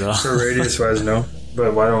fire it off. For radius wise, no.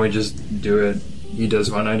 But why don't we just do it? He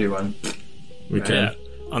does one, I do one. We can. Yeah,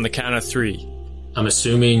 on the count of 3. I'm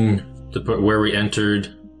assuming where we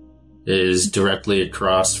entered is directly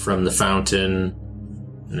across from the fountain,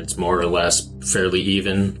 and it's more or less fairly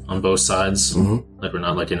even on both sides. Mm-hmm. Like we're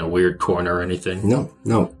not like in a weird corner or anything.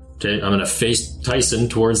 No. Okay, I'm gonna face Tyson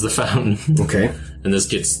towards the fountain, Okay. and this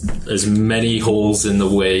gets as many holes in the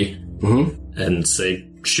way, Mm-hmm. and say,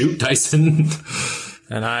 "Shoot, Tyson!"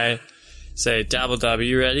 And I say, Dabble Dab, are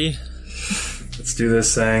you ready? Let's do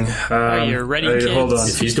this thing. Are you ready, Hold on.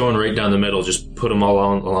 kids? If he's going right down the middle, just put them all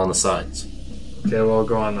along the sides. Okay, well, I'll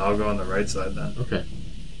go on the right side then. Okay.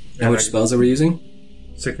 And which spells are we using?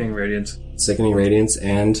 Sickening Radiance. Sickening Radiance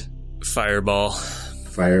and... Fireball.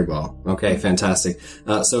 Fireball. Okay, fantastic.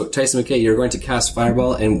 So Tyson McKay, you're going to cast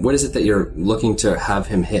Fireball, and what is it that you're looking to have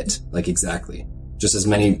him hit? Like exactly? Just as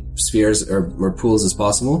many spheres or pools as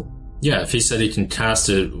possible? Yeah, if he said he can cast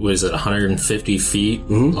it, was it 150 feet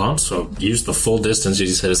long? So use the full distance. You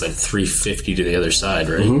said it's like 350 to the other side,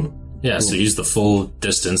 right? Mm-hmm. Yeah, so use the full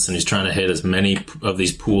distance, and he's trying to hit as many of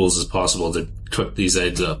these pools as possible to cook these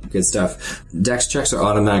eggs up. Good stuff. Dex checks are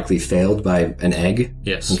automatically failed by an egg.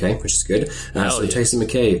 Yes. Okay, which is good. So Tyson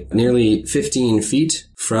McKay, nearly 15 feet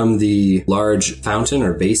from the large fountain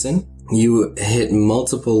or basin, you hit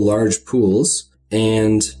multiple large pools,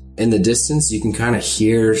 and in the distance, you can kind of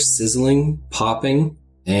hear sizzling, popping,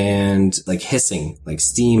 and like hissing, like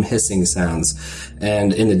steam hissing sounds.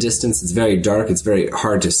 And in the distance, it's very dark. It's very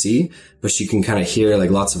hard to see, but you can kind of hear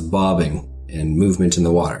like lots of bobbing and movement in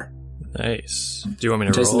the water. Nice. Do you want me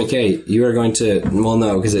to Tyson roll? McKay, you are going to, well,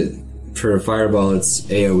 no, because for a fireball, it's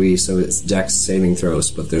AoE, so it's Dex saving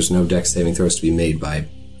throws, but there's no Dex saving throws to be made by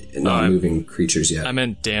non-moving creatures yet. I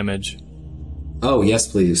meant damage. Oh, yes,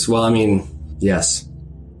 please. Well, I mean, yes.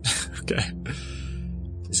 Okay.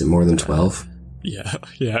 Is it more than 12? Yeah,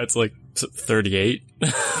 it's like 38.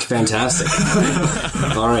 Fantastic.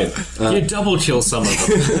 All right. You double kill some of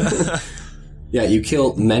them. Yeah, you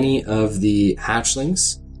kill many of the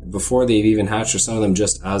hatchlings before they've even hatched, or some of them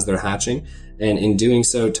just as they're hatching. And in doing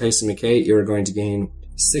so, Tyson McKay, you're going to gain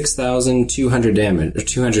 6,200 damage, or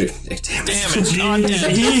 200 damage. Damage. I'm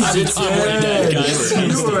dead, guys.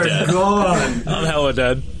 You are gone. I'm hella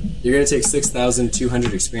dead. You're going to take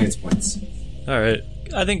 6,200 experience points. All right.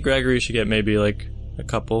 I think Gregory should get maybe like a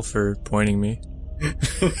couple for pointing me.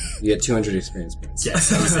 You get 200 experience points.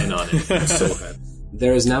 Yes, I was in on it. I'm so bad.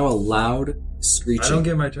 There is now a loud screeching I don't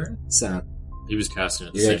get my turn. sound. He was casting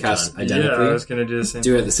at the You're going same to cast time. identically? Yeah, I was gonna do the same.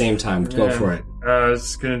 Do it at the same time. Go Yeah. for it. I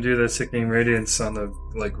was gonna do the sickening radiance on the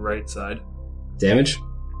right side. Damage?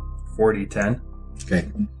 40, 10. Okay.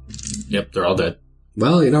 Yep, they're all dead.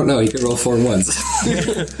 Well, you don't know. You could roll 4 ones.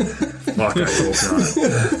 Fuck, I rolled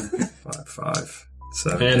 9. 5,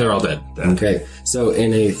 7. And they're all dead. Okay, so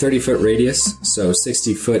in a 30-foot radius, so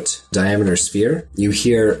 60-foot diameter sphere, you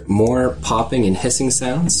hear more popping and hissing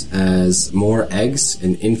sounds as more eggs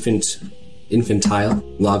and infantile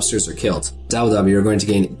lobsters are killed. Dabbledob, you're going to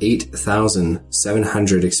gain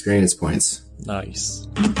 8,700 experience points. Nice.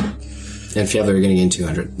 And Fievler, you're going to gain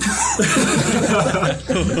 200.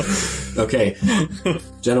 Okay,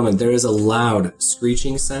 gentlemen, there is a loud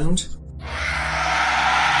screeching sound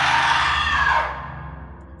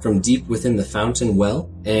from deep within the fountain well,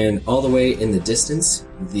 and all the way in the distance,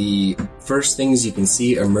 the first things you can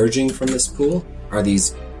see emerging from this pool are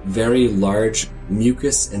these very large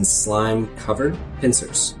mucus and slime covered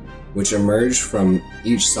pincers, which emerge from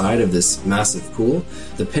each side of this massive pool.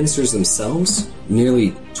 The pincers themselves,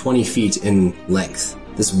 nearly 20 feet in length.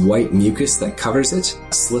 This white mucus that covers it,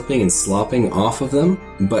 slipping and slopping off of them,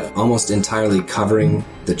 but almost entirely covering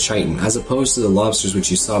the chitin. As opposed to the lobsters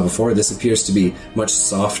which you saw before, this appears to be much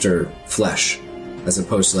softer flesh, as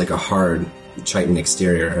opposed to like a hard chitin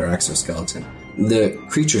exterior or exoskeleton. The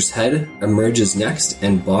creature's head emerges next,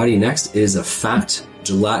 and body next is a fat,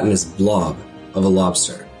 gelatinous blob of a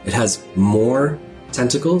lobster. It has more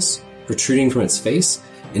tentacles protruding from its face,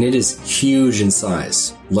 and it is huge in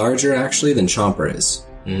size. Larger, actually, than Chomper is.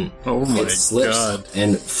 Oh my It slips god.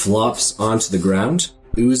 and flops onto the ground,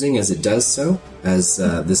 oozing as it does so, as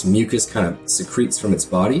this mucus kind of secretes from its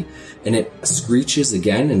body, and it screeches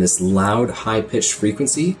again in this loud, high-pitched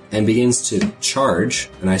frequency and begins to charge,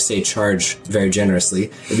 and I say charge very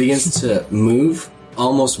generously. It begins to move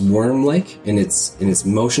almost worm-like in its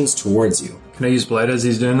motions towards you. Can I use Blight as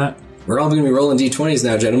he's doing that? We're all going to be rolling d20s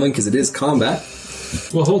now, gentlemen, because it is combat.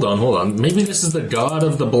 Well, hold on. Maybe this is the god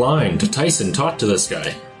of the blind. Tyson, talk to this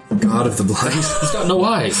guy. God of the blind. He's got no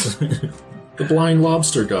eyes. The blind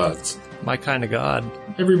lobster gods. My kind of god.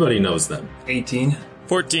 Everybody knows them. 18.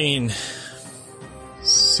 14.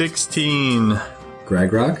 16.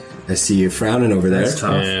 Gregrog, I see you frowning over there. That's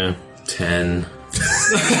tough. Yeah, 10.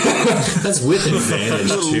 That's with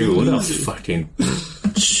advantage, too. What a fucking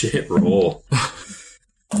shit roll.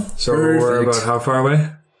 So we're Perfect. about how far away?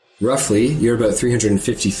 Roughly, you're about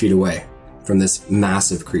 350 feet away from this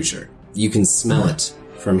massive creature. You can smell it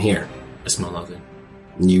from here. I smell nothing.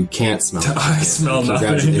 You can't smell it. I smell nothing.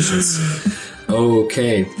 Congratulations.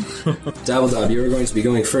 Okay. Dabbledob, you are going to be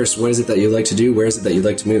going first. What is it that you'd like to do? Where is it that you'd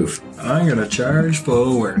like to move? I'm gonna charge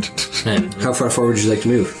forward. 10. How far forward would you like to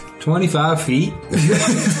move? 25 feet.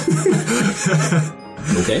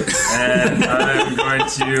 Okay. And I'm going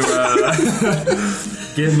to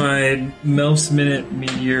get my Melf's Minute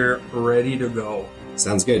Meteor ready to go.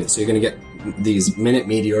 Sounds good. So you're going to get these minute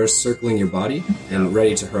meteors circling your body and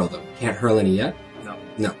ready to hurl them. Can't hurl any yet?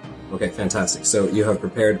 No. Okay, fantastic. So you have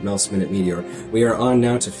prepared Mel's Minute Meteor. We are on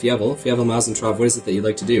now to Fievel. Fievel Mazentrov, what is it that you'd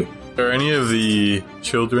like to do? Are any of the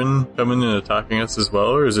children coming and attacking us as well,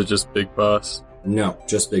 or is it just Big Boss? No,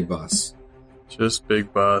 just Big Boss. Just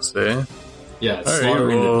Big Boss, eh? Yeah, right,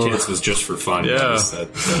 slaughtering well, the kids was just for fun. Yeah,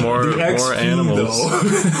 more animals.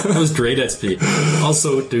 That was great XP.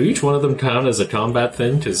 Also, do each one of them count as a combat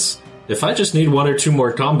thing? Because if I just need 1 or 2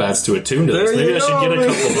 more combats to attune to this, maybe I should get a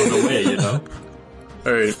couple on the way, you know?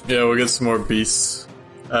 Alright, yeah, we'll get some more beasts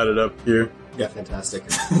added up here. Yeah, fantastic.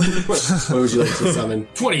 What would you like to summon?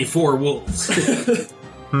 24 wolves.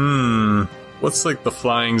 What's like the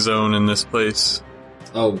flying zone in this place?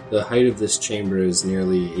 Oh, the height of this chamber is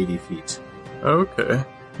nearly 80 feet. Okay.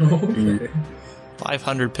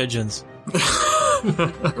 500 pigeons.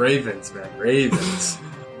 Ravens, man. Ravens.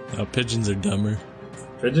 No, pigeons are dumber.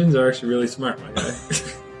 Pigeons are actually really smart, my guy.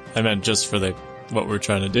 I meant just for what we're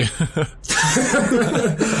trying to do.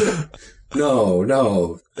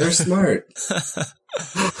 No, they're smart.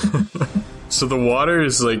 So the water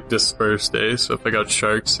is like dispersed, eh? So if I got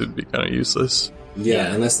sharks, it'd be kind of useless.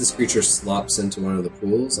 Yeah, unless this creature slops into one of the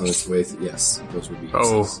pools on its way yes, those would be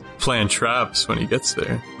useless. Oh, plant traps when he gets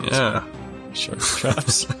there. Yeah. Shark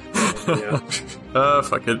traps. Yeah.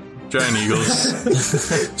 Fuck it. Giant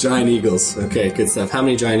eagles. Giant eagles. Okay, good stuff. How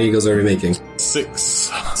many giant eagles are we making?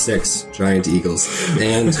 6. 6 giant eagles.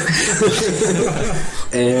 And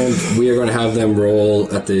and we are going to have them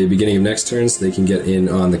roll at the beginning of next turn so they can get in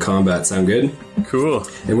on the combat. Sound good? Cool.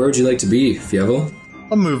 And where would you like to be, Fievel?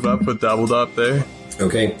 I'll move up with Dabbledop there.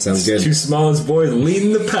 Okay, sounds good. Two smallest boys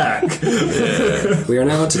leading the pack. Yeah. We are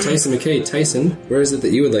now to Tyson McKay. Tyson, where is it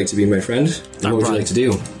that you would like to be, my friend? And what would you like to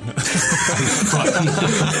do?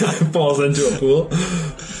 Falls into a pool.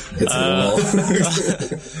 Hits a wall.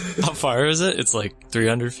 How far is it? It's like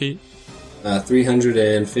 300 feet.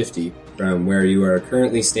 350 from where you are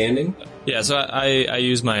currently standing. Yeah, so I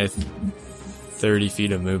use my 30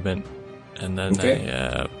 feet of movement, and then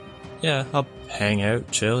I'll hang out,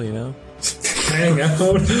 chill, you know. Hang out.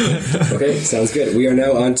 Okay, sounds good. We are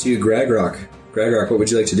now on to Gragrock. Gragrock, what would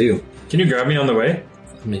you like to do? Can you grab me on the way?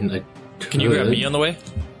 I mean, Can you grab me on the way?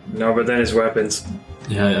 No, but then his weapons.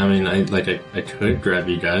 Yeah, I mean, I could grab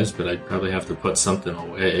you guys, but I'd probably have to put something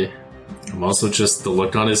away. I'm also just, the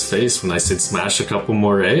look on his face when I said smash a couple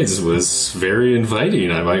more eggs was very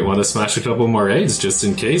inviting. I might want to smash a couple more eggs just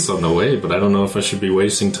in case on the way, but I don't know if I should be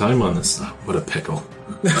wasting time on this. Oh, what a pickle.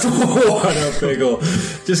 What a pickle.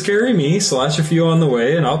 Just carry me, slash a few on the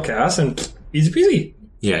way, and I'll cast, and easy peasy.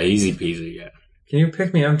 Yeah, easy peasy, yeah. Can you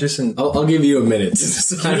pick me up just in... I'll give you a minute to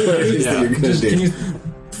decide what it is that you're going to do. Can you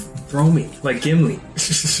throw me? Like Gimli.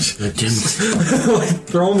 Like,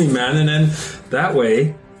 throw me, man, and then that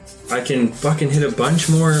way I can fucking hit a bunch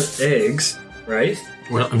more eggs, right?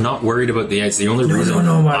 Well, I'm not worried about the eggs. The only reason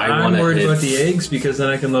I'm I want to worried hit... about the eggs because then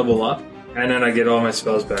I can level up, and then I get all my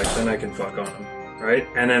spells back, then I can fuck on them, right?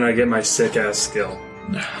 And then I get my sick-ass skill.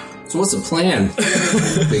 So what's the plan,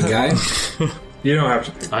 big guy? You don't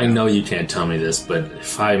have to. I know you can't tell me this, but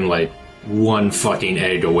if I'm like one fucking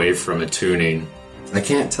egg away from attuning... I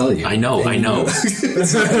can't tell you. I know. That's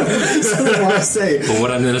what I want to say. But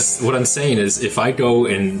what I'm saying is, if I go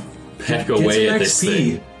and peck away at this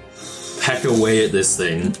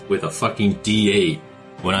thing with a fucking D8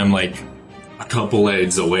 when I'm like a couple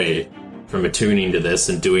eggs away from attuning to this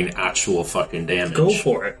and doing actual fucking damage. Go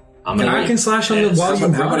for it. And I can slash on the walls. How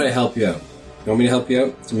about I help you out? You want me to help you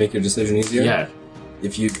out to make your decision easier? Yeah.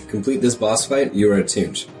 If you complete this boss fight, you are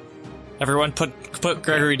attuned. Everyone, put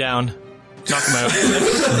Gregory down. Knock him out.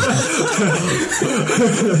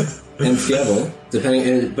 And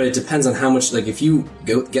Fievel, but it depends on how much. Like, if you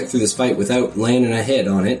get through this fight without landing a hit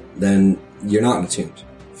on it, then you're not attuned.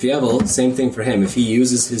 Fievel, same thing for him. If he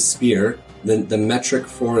uses his spear, then the metric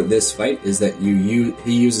for this fight is that he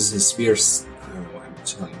uses his spear. I don't know why I'm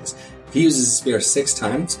telling you this. If he uses his spear 6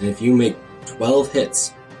 times, and if you make 12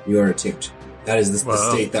 hits, you are attuned. That is the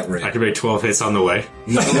state that we're in. I can make 12 hits on the way.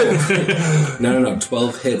 No.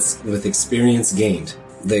 12 hits with experience gained.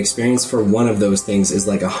 The experience for one of those things is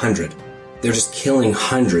like 100. They're just killing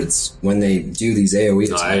hundreds when they do these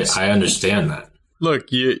AoE attacks. I understand that.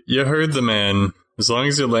 Look, you heard the man. As long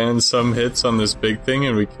as you land some hits on this big thing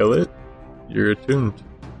and we kill it, you're attuned.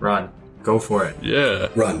 Run. Go for it. Yeah.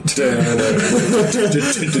 Run.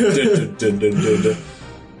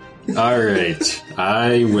 Alright,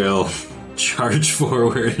 I will charge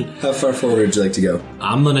forward. How far forward would you like to go?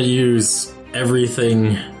 I'm gonna use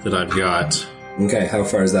everything that I've got. Okay, how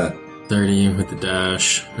far is that? 30 with the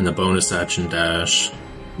dash, and the bonus action dash.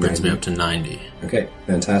 Brings me up to 90. Okay,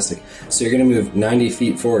 fantastic. So you're going to move 90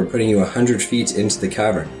 feet forward, putting you 100 feet into the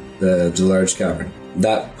cavern, the large cavern.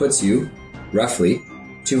 That puts you roughly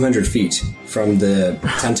 200 feet from the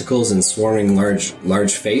tentacles and swarming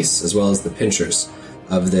large face, as well as the pinchers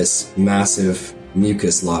of this massive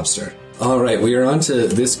mucus lobster. All right, we are on to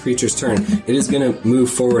this creature's turn. It is going to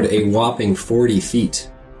move forward a whopping 40 feet.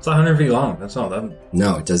 It's 100 feet long. That's not that.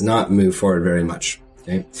 No, it does not move forward very much.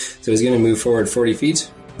 Okay, so he's going to move forward 40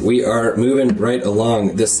 feet. We are moving right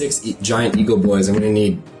along. The 6 giant eagle boys, I'm going to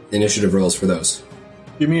need initiative rolls for those.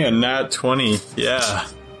 Give me a nat 20. Yeah.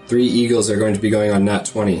 3 eagles are going to be going on nat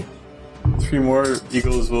 20. 3 more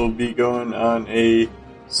eagles will be going on a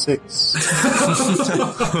 6.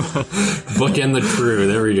 Bookend the crew.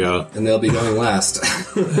 There we go. And they'll be going last.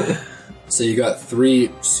 So you got 3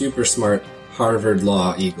 super smart Harvard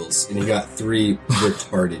Law eagles, and you got 3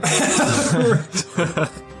 retarded.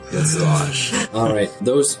 Gosh. All right,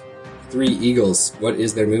 those 3 eagles, what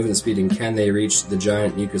is their movement speed, and can they reach the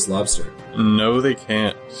giant mucus lobster? No, they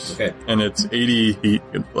can't. Okay. And it's 80 feet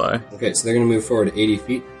can fly. Okay, so they're going to move forward 80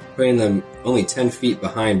 feet, putting them only 10 feet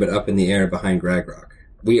behind, but up in the air behind Gragrock.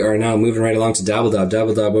 We are now moving right along to Dabbledob.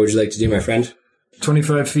 Dabbledob, what would you like to do, my friend?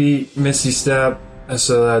 25 feet, Misty Step,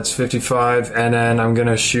 so that's 55, and then I'm going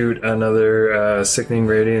to shoot another Sickening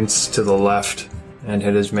Radiance to the left and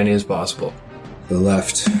hit as many as possible. The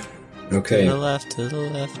left. Okay. To the left, to the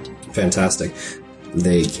left. Fantastic.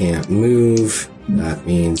 They can't move. That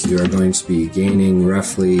means you are going to be gaining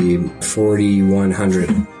roughly 4,100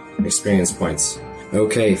 experience points.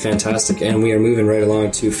 Okay, fantastic. And we are moving right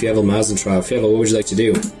along to Fievel Mazentrau. Fievel, what would you like to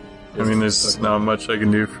do? I mean, there's not much I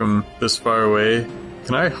can do from this far away.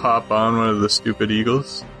 Can I hop on one of the stupid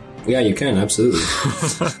eagles? Yeah, you can, absolutely.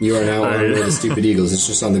 You are now on one of the stupid eagles. It's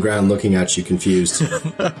just on the ground looking at you, confused.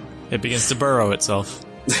 It begins to burrow itself.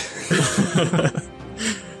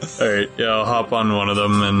 Alright, yeah, I'll hop on one of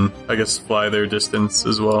them and I guess fly their distance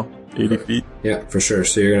as well. 80 feet. Yeah, for sure.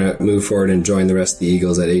 So you're going to move forward and join the rest of the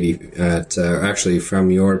eagles at 80. Actually, from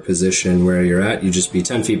your position where you're at, you just be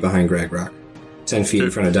 10 feet behind Gragrock. 10 feet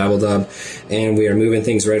in front of Dabbledob. And we are moving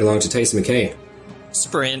things right along to Tyson McKay.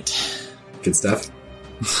 Sprint. Good stuff.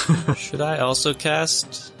 Should I also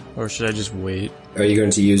cast, or should I just wait? Are you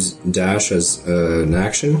going to use dash as an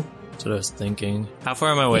action? That's what I was thinking. How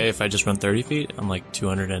far am I away if I just run 30 feet? I'm like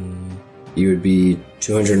 200 and... You would be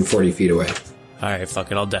 240 feet away. Alright,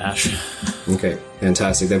 fuck it, I'll dash. Okay,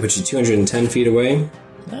 fantastic. That puts you 210 feet away.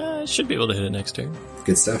 I should be able to hit it next turn.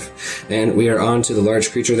 Good stuff. And we are on to the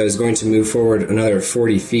large creature that is going to move forward another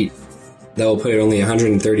 40 feet. That will put it only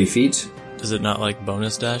 130 feet. Is it not like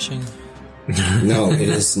bonus dashing? No, it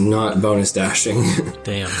is not bonus dashing.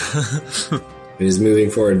 Damn. It is moving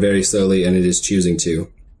forward very slowly, and it is choosing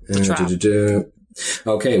to.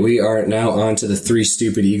 Okay, we are now on to the 3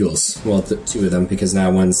 stupid eagles. Well, 2 of them, because now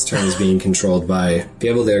one's turn is being controlled by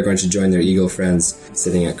people. They're going to join their eagle friends,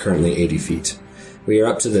 sitting at currently 80 feet. We are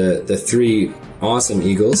up to the 3 awesome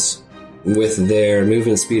eagles with their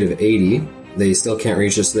movement speed of 80. They still can't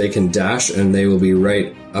reach us, so they can dash, and they will be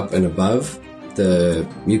right up and above the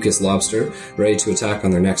mucus lobster, ready to attack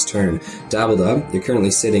on their next turn. Dabbledob, you're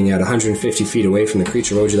currently sitting at 150 feet away from the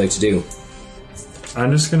creature. What would you like to do?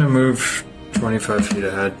 I'm just going to move 25 feet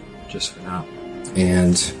ahead, just for now.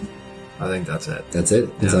 And I think that's it. that's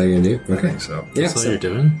it? That's all you're going to do? I Okay. think so. Yeah. That's all you're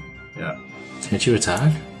doing? Yeah. Can't you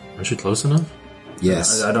attack? Aren't you close enough?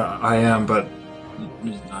 Yes. I am, but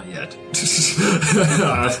not yet.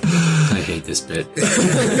 I hate this bit.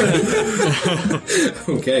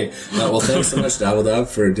 Okay. Well, thanks so much, Dabbledob,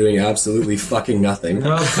 for doing absolutely fucking nothing.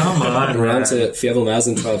 Well, come on. We're on man. to Fievel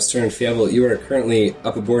Mazentrov's turn. Fievel, you are currently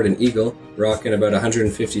up aboard an eagle, rocking about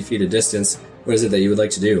 150 feet of distance. What is it that you would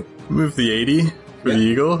like to do? Move the 80 for the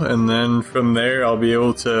eagle, and then from there I'll be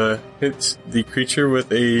able to hit the creature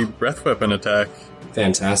with a breath weapon attack.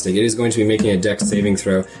 Fantastic. It is going to be making a dex saving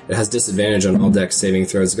throw. It has disadvantage on all dex saving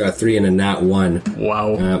throws. It's got a 3 and a nat 1.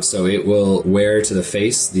 Wow. So it will wear to the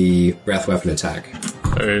face the breath weapon attack.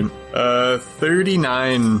 Alright.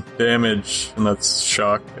 39 damage, and that's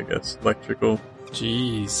shock, I guess. Electrical.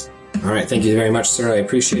 Jeez. All right. Thank you very much, sir. I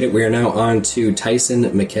appreciate it. We are now on to Tyson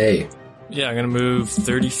McKay. Yeah, I'm gonna move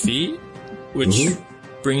 30 feet, which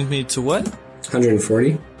brings me to what?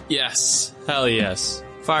 140. Yes. Hell yes.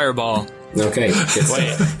 Fireball. Okay.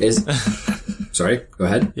 Wait. Sorry, go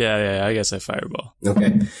ahead. Yeah, I guess I fireball.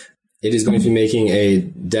 Okay. It is going to be making a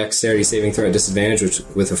dexterity saving throw at disadvantage, which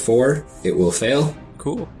with a 4, it will fail.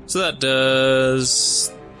 Cool. So that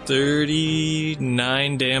does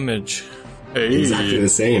 39 damage. Hey. Exactly the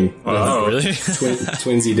same. Wow. Really?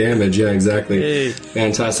 Twinsy damage, yeah, exactly. Hey.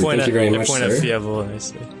 Fantastic. Thank you very much, I point sir. at Fievel and I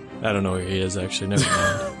say, I don't know where he is, actually. Never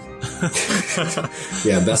mind.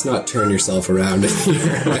 Yeah, best not turn yourself around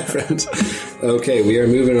here, my friend. Okay, we are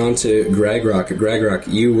moving on to Gregrock. Gregrock,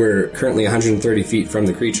 you were currently 130 feet from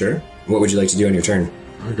the creature. What would you like to do on your turn?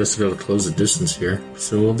 I guess we gotta close the distance here.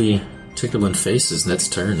 So we'll be tickling faces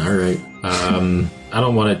next turn. All right. I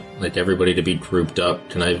don't want it, like, everybody to be grouped up.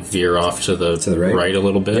 Can I veer off to the right a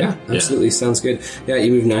little bit? Yeah, absolutely. Sounds good. Yeah,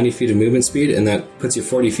 you move 90 feet of movement speed, and that puts you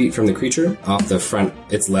 40 feet from the creature off the front,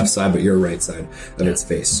 its left side, but your right side of its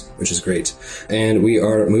face, which is great. And we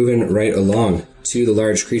are moving right along to the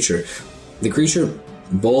large creature. The creature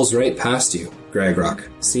bowls right past you, Gregrock,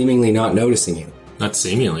 seemingly not noticing you. Not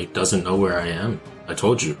seemingly. Doesn't know where I am. I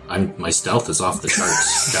told you, my stealth is off the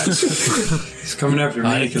charts, guys. He's coming after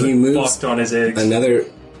me because He I moves fucked on his eggs. another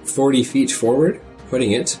 40 feet forward,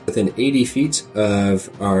 putting it within 80 feet of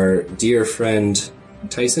our dear friend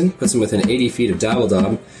Tyson, puts him within 80 feet of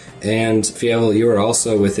Dabbledob, and Fievel, you are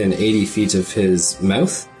also within 80 feet of his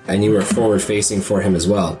mouth, and you are forward facing for him as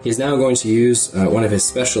well. He's now going to use one of his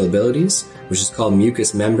special abilities, which is called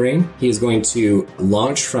Mucous Membrane. He is going to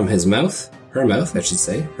launch from his mouth, her mouth, I should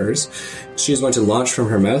say, hers. She is going to launch from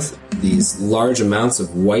her mouth these large amounts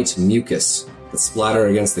of white mucus that splatter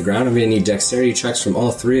against the ground. I'm going to need dexterity checks from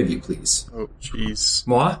all three of you, please. Oh, jeez.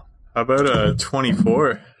 What? How about a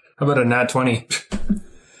 24? How about a nat 20?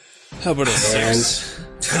 How about a 6?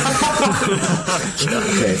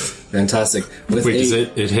 Okay, fantastic. With Wait, does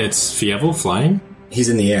it hits Fievel flying? He's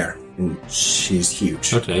in the air, and she's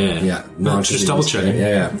huge. Okay, yeah. Yeah, No, launches just in double the checking.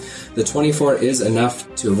 air. Yeah. The 24 is enough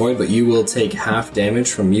to avoid, but you will take half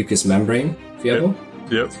damage from mucous membrane, Fievel.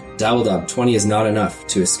 Yep. Dabbledob, 20 is not enough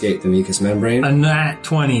to escape the mucous membrane. A nat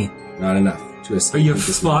 20. Not enough to Are escape you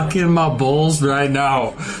mucous membrane. fucking my balls right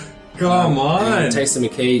now? Come on. Tyson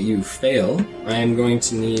McKay, you fail. I am going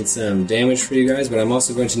to need some damage for you guys, but I'm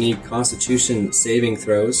also going to need Constitution saving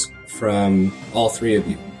throws from all three of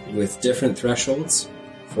you, with different thresholds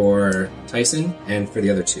for Tyson and for the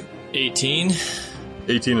other two. 18?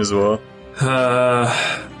 18 as well.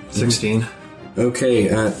 16. Okay,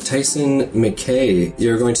 Tyson McKay,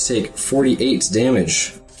 you're going to take 48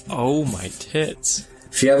 damage. Oh, my tits.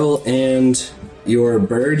 Fievel and your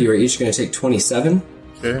bird, you are each going to take 27.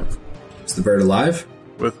 Okay. Is the bird alive?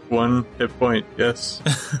 With 1 hit point, yes.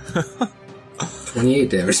 28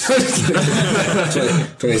 damage.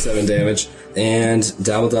 27 damage. And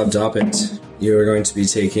Dabbledob Doppet, you are going to be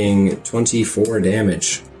taking 24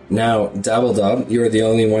 damage. Now, Dabbledob, you are the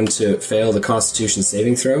only one to fail the Constitution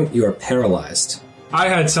saving throw. You are paralyzed. I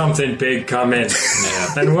had something big come in.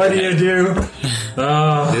 And what do?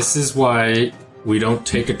 This is why we don't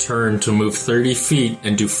take a turn to move 30 feet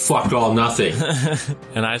and do fuck all nothing.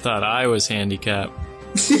 And I thought I was handicapped.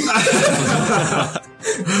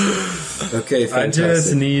 Okay, I fantastic.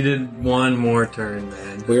 just needed one more turn,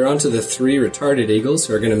 man. We're on to the 3 retarded eagles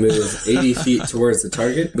who are going to move 80 feet towards the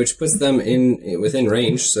target, which puts them within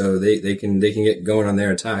range, so they can get going on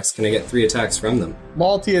their attacks. Can I get 3 attacks from them?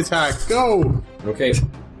 Multi-attack, go! Okay.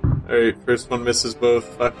 Alright, first one misses both.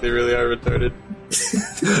 Fuck, they really are retarded.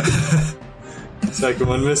 Second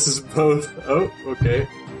one misses both. Oh, okay.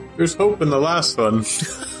 There's hope in the last one.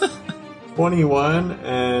 21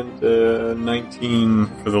 and 19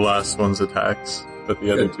 for the last one's attacks, but the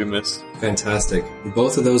other Good. 2 missed. Fantastic.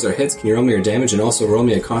 Both of those are hits. Can you roll me your damage and also roll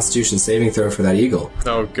me a Constitution saving throw for that eagle?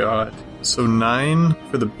 Oh god. So 9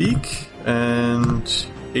 for the beak and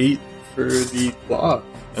 8 for the claw.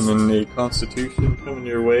 And then a Constitution coming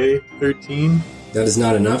your way, 13. That is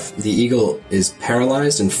not enough. The eagle is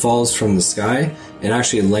paralyzed and falls from the sky and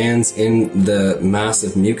actually lands in the mass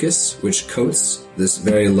of mucus which coats this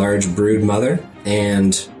very large brood mother,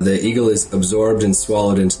 and the eagle is absorbed and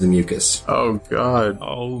swallowed into the mucus. Oh god.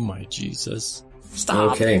 Oh, my Jesus.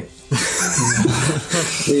 Stop. Okay.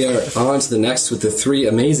 We are on to the next with the 3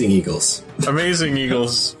 amazing eagles. Amazing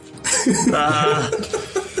Eagles. I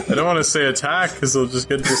don't want to say attack because they'll just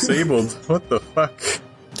get disabled. What the fuck?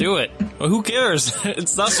 Do it. Well, who cares?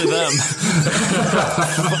 It's us or them.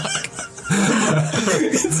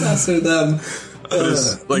 It's us or them.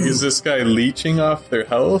 Is this guy leeching off their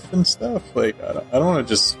health and stuff? Like, I don't want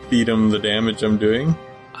to just feed him the damage I'm doing.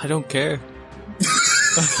 I don't care.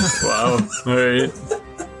 Wow. Alright.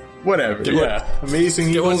 Whatever. Yeah.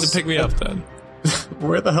 Amazing Get one Eagles. to pick me up then.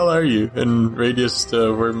 Where the hell are you in radius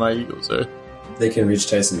to where my Eagles are? They can reach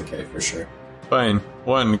Tyson McKay for sure. Fine.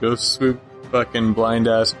 1, go swoop fucking blind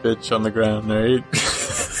ass bitch on the ground, alright?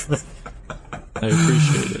 I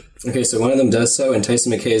appreciate it. Okay, so one of them does so, and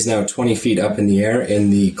Tyson McKay is now 20 feet up in the air in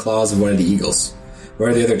the claws of one of the eagles. What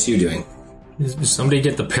are the other 2 doing? Somebody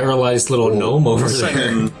get the paralyzed little gnome over there.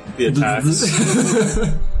 Second, the attacks.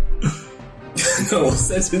 We'll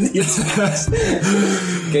set to the attacks.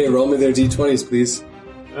 Okay, roll me their d20s, please.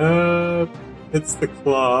 It's the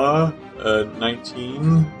claw.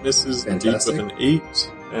 19 misses the beak with an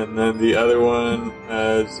 8, and then the other one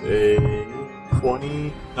has a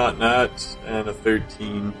 20, not nat, and a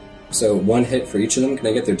 13. So 1 hit for each of them. Can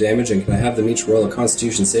I get their damage, and can I have them each roll a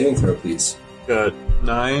Constitution saving throw, please? Got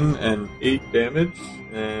 9 and 8 damage,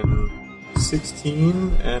 and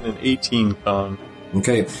 16 and an 18 con.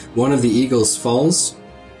 Okay, one of the eagles falls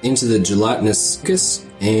into the gelatinous mucus,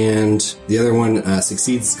 and the other one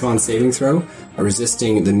succeeds con saving throw,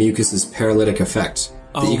 resisting the mucus's paralytic effect.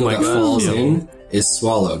 The eagle that falls in is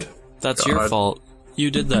swallowed. That's your fault. You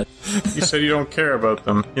did that. You said you don't care about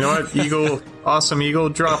them. You know what, eagle, awesome eagle,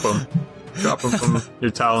 drop them. Drop them from your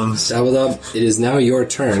talons. Dabbledob, it is now your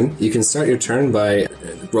turn. You can start your turn by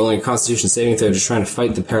rolling a Constitution saving throw, just trying to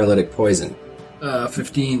fight the paralytic poison.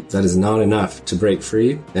 15. That is not enough to break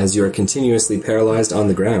free, as you are continuously paralyzed on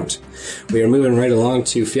the ground. We are moving right along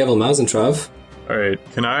to Fievel Mausentrov. Alright,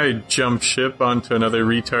 can I jump ship onto another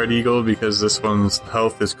retard eagle because this one's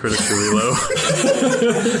health is critically low?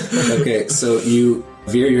 Okay, so you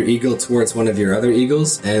veer your eagle towards one of your other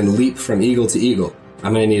eagles and leap from eagle to eagle.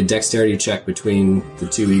 I'm going to need a dexterity check between the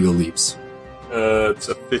 2 eagle leaps. It's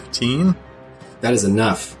a 15. That is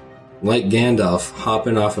enough. Like Gandalf,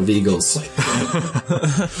 hopping off of eagles.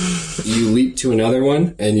 You leap to another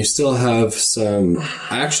one, and you still have some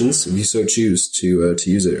actions, if you so choose to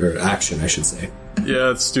use it, or action, I should say. Yeah,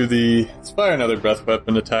 let's fire another breath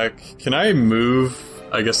weapon attack. Can I move,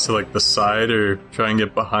 I guess, to like the side or try and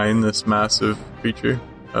get behind this massive creature?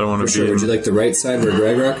 I don't want to be. Sure. Would you like the right side where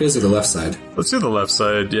Gregrock is, or the left side? Let's do the left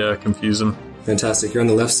side, yeah, confuse him. Fantastic. You're on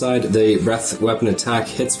the left side. The breath weapon attack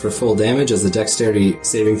hits for full damage as the dexterity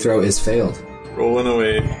saving throw is failed. Rolling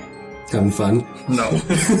away. Having fun? No.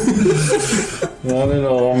 Not at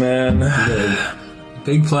all, man.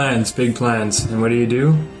 Big plans. And what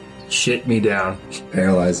do? Shit me down.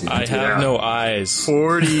 Paralyze you. I have no eyes.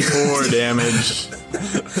 44 damage.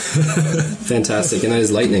 Fantastic. And that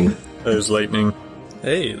is lightning. There's lightning.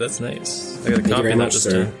 Hey, that's nice. I got a Thank you copy very of that much, this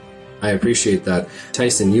sir. time. I appreciate that.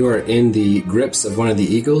 Tyson, you are in the grips of one of the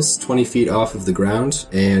eagles, 20 feet off of the ground,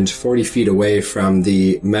 and 40 feet away from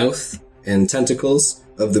the mouth and tentacles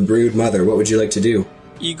of the brood mother. What would you like to do?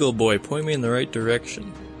 Eagle boy, point me in the right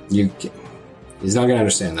direction. He's not going to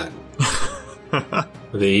understand that.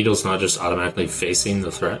 The eagle's not just automatically facing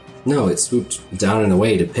the threat? No, it swooped down and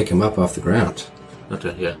away to pick him up off the ground.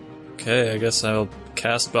 Okay, yeah. Okay, I guess I'll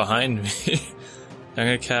cast behind me. I'm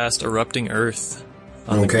gonna cast Erupting Earth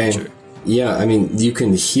on the creature. Yeah, I mean, you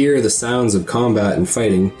can hear the sounds of combat and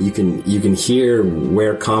fighting. You can hear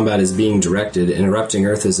where combat is being directed, and Erupting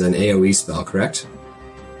Earth is an AoE spell, correct?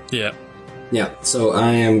 Yeah. Yeah, so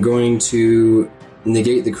I am going to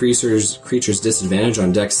negate the creature's disadvantage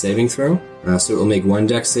on Dex saving throw, so it will make 1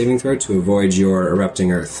 Dex saving throw to avoid your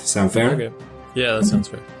Erupting Earth. Sound fair? Okay. Yeah, that sounds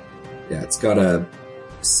fair. Yeah, it's got a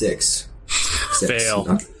 6. Fail.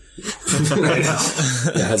 Yeah,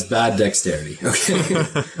 it has bad dexterity.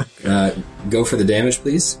 Okay. Go for the damage,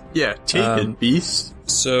 please. Yeah, take it, beast.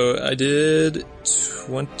 So I did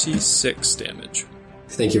 26 damage.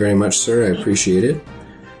 Thank you very much, sir. I appreciate it.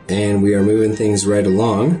 And we are moving things right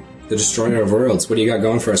along. The Destroyer of Worlds. What do you got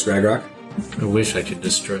going for us, Ragrock? I wish I could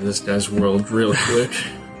destroy this guy's world real quick.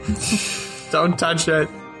 Don't touch it.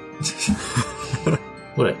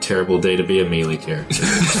 What a terrible day to be a melee character.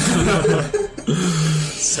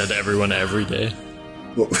 Said to everyone every day.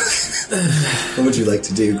 What would you like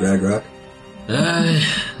to do, Ragrock?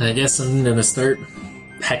 I guess I'm gonna start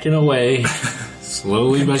pecking away.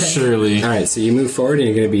 Slowly but surely. Alright, so you move forward and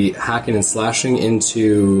you're going to be hacking and slashing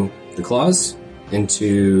into the claws,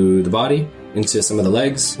 into the body, into some of the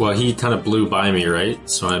legs. Well, he kind of blew by me, right?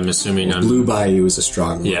 So I'm assuming I'm... Blew by you is a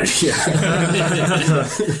strong word. Yeah.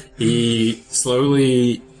 He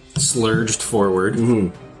slowly slurged forward.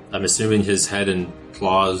 Mm-hmm. I'm assuming his head and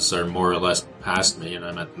claws are more or less past me, and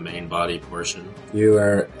I'm at the main body portion. You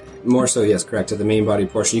are more so, yes, correct, at the main body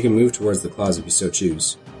portion. You can move towards the claws if you so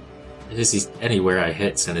choose. Anywhere I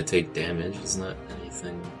hit's gonna take damage. It's not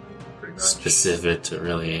anything specific to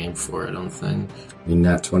really aim for, I don't think. I mean,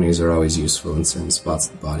 nat 20s are always useful in certain spots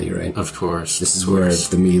of the body, right? Of course. This is where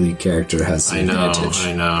the melee character has some advantage.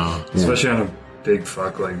 I know. Yeah. Especially on a big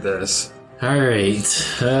fuck like this. Alright.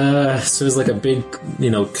 So there's like a big,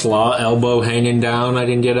 claw elbow hanging down I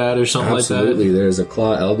can get at or something Absolutely. like that. There's a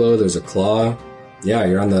claw elbow, there's a claw. Yeah,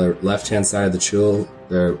 you're on the left-hand side of the chul,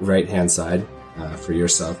 the right-hand side. For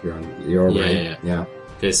yourself, you're on your right. Yeah.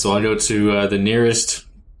 Okay, so I'll go to the nearest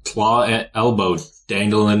claw elbow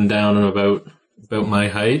dangling down about my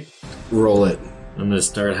height. Roll it. I'm gonna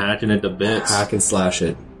start hacking it to bits. Hack and slash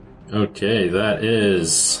it. Okay, that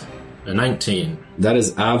is a 19. That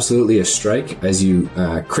is absolutely a strike as you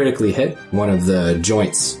critically hit one of the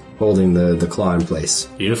joints holding the claw in place.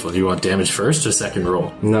 Beautiful. Do you want damage first or second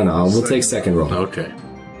roll? No, we'll take second roll. Okay.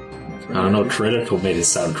 I don't know, critical made it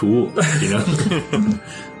sound cool, you know?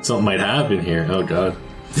 Something might happen here. Oh, God.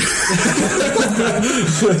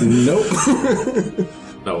 Nope.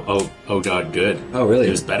 No, oh, God, good. Oh, really?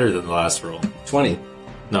 It was better than the last roll. 20.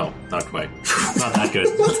 No, not quite. Not that good.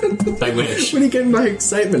 I wish. What are you getting my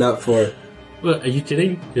excitement up for? Well, are you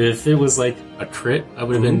kidding? If it was like a crit, I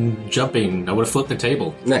would have been jumping. I would have flipped the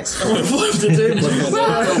table. Next. Flipped the table.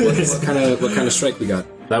 What kind of strike we got?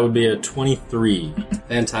 That would be a 23.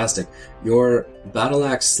 Fantastic. Your battle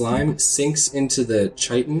axe slime sinks into the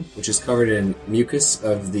chitin, which is covered in mucus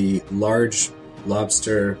of the large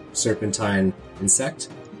lobster serpentine insect,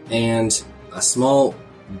 and a small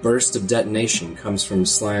burst of detonation comes from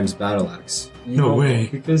Slime's battle axe. No way.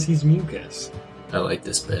 Because he's mucus. I like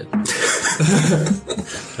this bit. I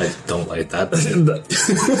don't like that bit.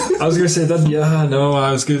 I was gonna say that. Yeah, no,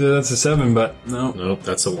 I was gonna. That's a 7, but no. Nope,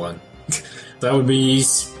 that's a 1. That would be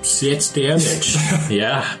 6 damage.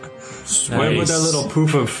 Yeah. What about that little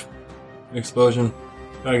poof of explosion?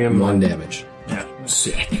 Gotta give him 1 damage. Yeah.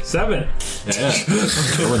 Sick. 7. Yeah.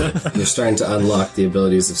 You're starting to unlock the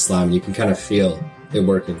abilities of Slime. You can kind of feel it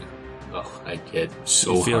working. Oh, I get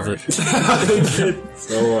so Feel hard. So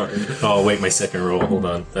hard. Oh, wait, my second roll. Hold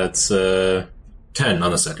on. That's 10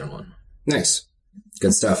 on the second one. Nice.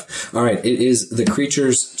 Good stuff. All right, it is the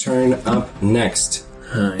creature's turn up next.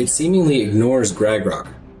 It seemingly ignores Gragrok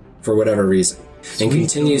for whatever reason and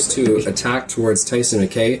continues to attack towards Tyson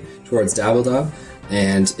McKay, towards Dabbledob,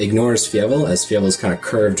 and ignores Fievel as Fievel's kind of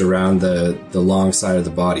curved around the long side of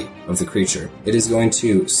the body of the creature. It is going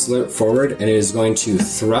to slurp forward and it is going to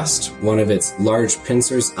thrust one of its large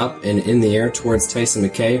pincers up and in the air towards Tyson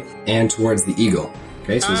McKay and towards the eagle.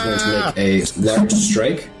 Okay, so it's going to make a large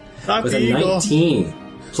strike with a 19.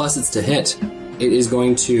 Plus it's to hit. It is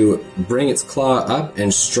going to bring its claw up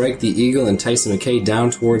and strike the eagle and Tyson McKay down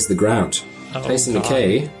towards the ground. Tyson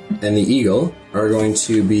McKay and the eagle are going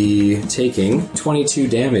to be taking 22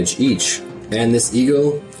 damage each. And this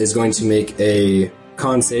eagle is going to make a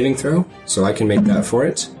con saving throw, so I can make that for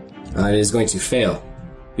it. It is going to fail,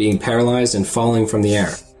 being paralyzed and falling from the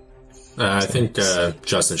air. I think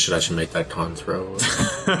Justin should actually make that con throw. Go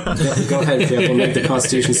ahead, Fievel, make the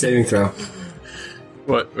Constitution saving throw.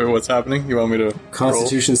 What's happening? You want me to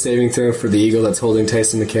Constitution saving throw for the eagle that's holding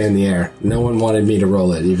Tyson McKay in the air. No one wanted me to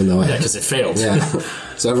roll it, even though I... Yeah, because it failed. Yeah.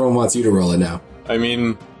 So everyone wants you to roll it now. I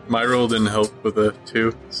mean, my roll didn't help with a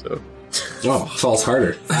 2, so... Oh, falls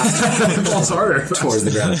harder. Falls harder. Towards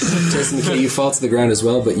the ground. Tyson McKay, you fall to the ground as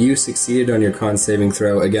well, but you succeeded on your con saving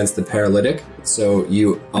throw against the paralytic, so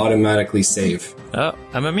you automatically save. Oh,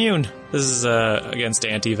 I'm immune. This is against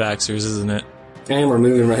anti-vaxxers, isn't it? And we're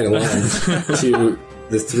moving right along to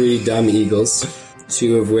the 3 dumb eagles,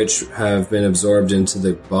 2 of which have been absorbed into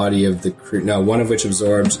the body of the crew. No, 1 of which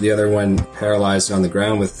absorbed, the other one paralyzed on the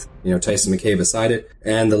ground with, Tyson McKay beside it,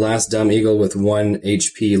 and the last dumb eagle with 1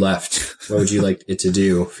 HP left. What would you like it to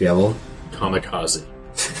do, Fievel? Kamikaze.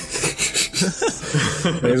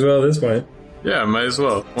 May as well at this point. Yeah, might as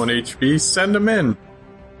well. 1 HP, send him in.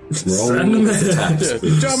 Roll attacks,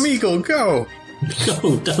 please. Dumb Eagle, go!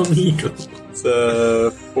 Go, dumb eagle. It's a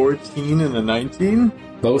 14 and a 19.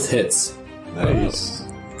 Both hits. Nice.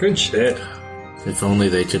 Good shit. If only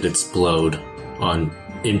they could explode on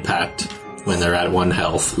impact when they're at 1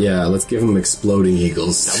 health. Yeah, let's give him exploding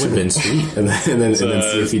eagles. That would have been sweet. and then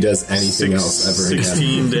see if he does anything else ever again.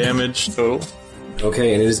 16 damage total.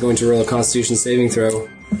 Okay, and it is going to roll a Constitution saving throw.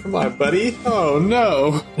 Come on, buddy. Oh,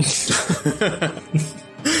 no.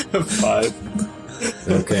 5.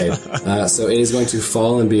 Okay, so it is going to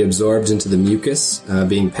fall and be absorbed into the mucus,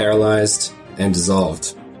 being paralyzed and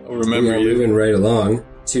dissolved. I'll remember We are you. moving right along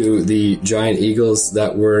to the giant eagles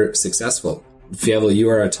that were successful. Fievel, you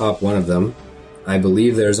are atop one of them. I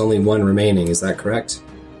believe there's only 1 remaining, is that correct?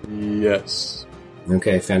 Yes.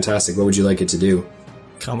 Okay, fantastic. What would you like it to do?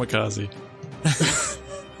 Kamikaze.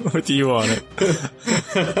 What do you want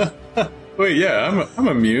it? Wait, yeah, I'm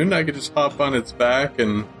immune. I could just hop on its back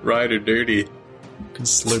and ride her dirty. You can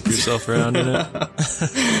slurp yourself around in it.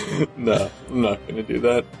 No, I'm not gonna do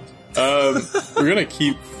that. We're gonna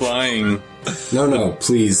keep flying. No,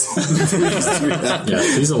 please. Please do that. Yeah,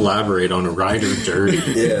 please elaborate on Rider Dirty.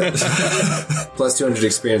 Yeah. Plus 200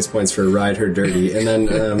 experience points for Ride Her Dirty. And then,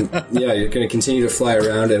 you're going to continue to fly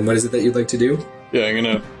around. And what is it that you'd like to do? Yeah, I'm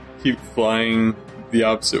gonna keep flying the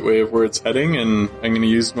opposite way of where it's heading, and I'm gonna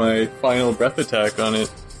use my final breath attack on it.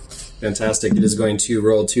 Fantastic. It is going to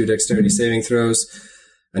roll 2 dexterity saving throws,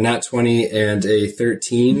 a nat 20 and a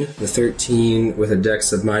 13. The 13 with a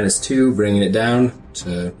dex of -2, bringing it down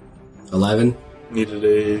to 11. Needed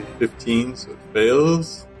a 15, so it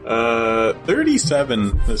fails.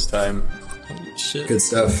 37 this time. Holy shit. Good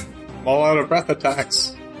stuff. I'm all out of breath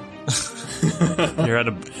attacks. You're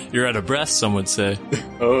out of breath, some would say.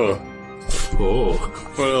 Oh. Oh.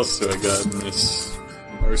 What else do I got in this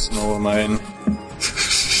arsenal of mine?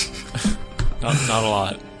 Not a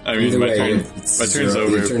lot. I mean, Either my way, turn's your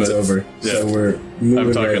over. turn's but over. yeah. So we're moving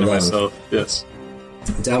I'm talking right to along. myself. Yes.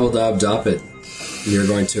 Dabble dop it. You're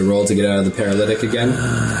going to roll to get out of the paralytic again.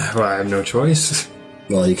 Well, I have no choice.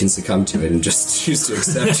 Well, you can succumb to it and just choose to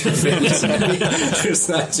accept your fate. Choose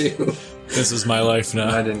not to. This is my life I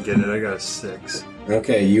now. didn't get it. I got a 6.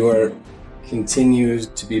 Okay, you are continue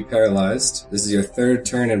to be paralyzed. This is your 3rd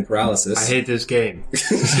turn in paralysis. I hate this game.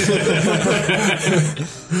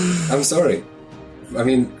 I'm sorry. I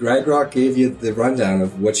mean, Ragnarok gave you the rundown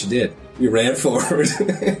of what you did. You ran forward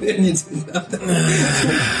and you did nothing.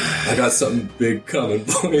 I got something big coming,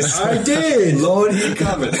 boys. I did! Lord, he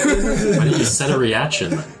coming. Why didn't you set a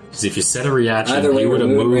reaction? Because if you set a reaction, Either way, you we're would have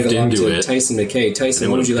moving moved right along into to it. Tyson McKay. Tyson, It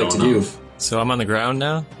what would you would've like to gone do? off. So I'm on the ground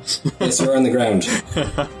now, Yes, you're on the ground.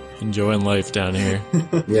 enjoying life down here.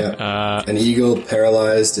 Yeah. An eagle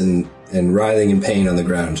paralyzed and writhing in pain on the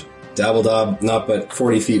ground. Dabbledob, not but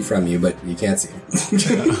 40 feet from you, but you can't see him.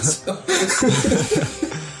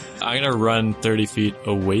 I'm gonna run 30 feet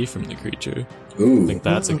away from the creature. Ooh. I think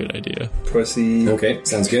that's a good idea. Pussy. Okay,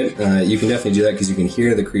 sounds good. You can definitely do that because you can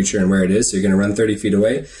hear the creature and where it is. So you're going to run 30 feet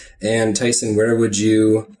away. And Tyson, where would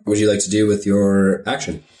you like to do with your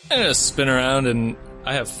action? I'm gonna spin around and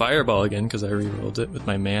I have Fireball again because I rerolled it with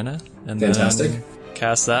my mana. And Fantastic. then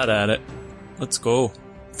cast that at it. Let's go.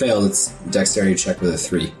 Failed. It's dexterity check with a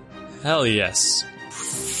 3. Hell yes.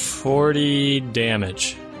 40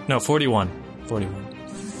 damage. No, 41. 41.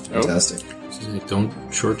 Fantastic. Don't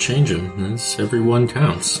shortchange him. Everyone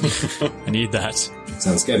counts. I need that.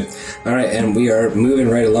 Sounds good. All right, and we are moving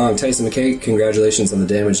right along. Tyson McKay, congratulations on the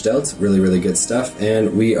damage dealt. Really, really good stuff.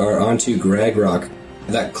 And we are on to Gragrock.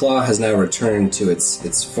 That claw has now returned to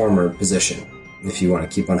its former position. If you want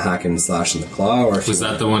to keep on hacking and slashing the claw, or if Was you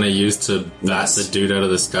that the one I used to bat the dude out of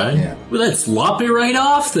the sky? Yeah. Well, let's lop it right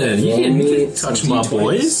off then. You Roll can me touch some my D20s.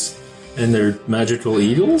 boys and their magical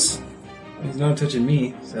eagles. He's not touching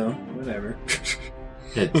me, so whatever.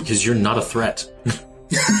 Yeah, because you're not a threat.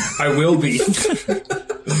 I will be.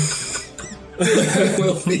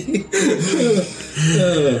 will be.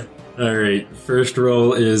 All right, first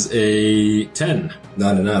roll is a 10.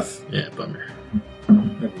 Not enough. Yeah, bummer.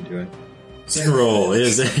 What are you doing? Second roll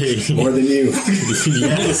is a More than you.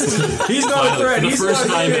 yes. He's not a threat. For the He's first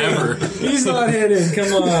not time hitting. ever. He's not hitting.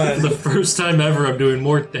 Come on. The first time ever, I'm doing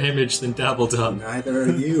more damage than Dabbledub. Neither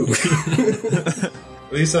are you.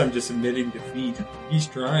 At least I'm just admitting defeat. He's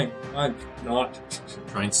trying. I'm not.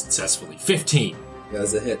 Trying successfully. 15.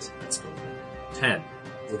 That's a hit. Let's go. 10.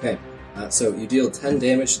 Okay, so you deal 10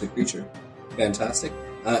 damage to the creature. Fantastic.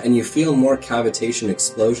 And you feel more cavitation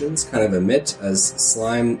explosions kind of emit as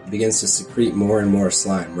slime begins to secrete more and more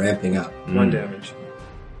slime, ramping up. 1 damage.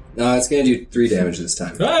 It's going to do 3 damage this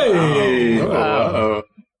time. Hey! Oh,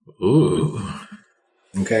 Ooh.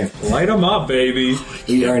 Okay, Light him up, baby.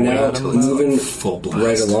 we are now moving Full blast.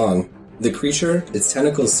 right along. The creature, its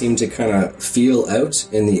tentacles seem to kind of feel out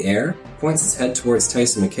in the air, points its head towards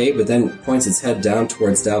Tyson McKay, but then points its head down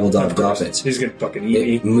towards Dabbledob Doppet. He's gonna fucking eat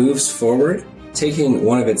It me. moves forward, taking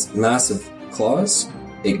one of its massive claws.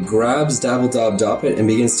 It grabs Dabbledob Doppet and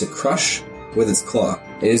begins to crush with its claw.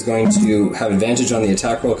 It is going to have advantage on the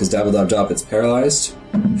attack roll because Dabbledob Doppet's paralyzed.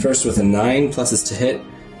 First with a 9 plus is to hit.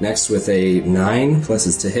 Next with a 9 plus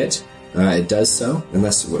is to hit. It does so.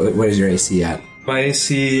 Unless, what is your AC at? My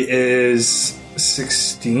AC is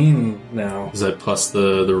 16 now. Is that plus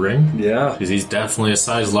the ring? Yeah. Because he's definitely a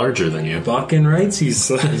size larger than you. Bucking rights, he's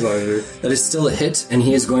larger. That is still a hit, and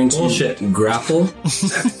he is going to Bullshit. grapple.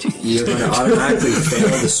 You're going to automatically fail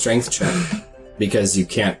the strength check because you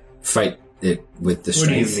can't fight it with the What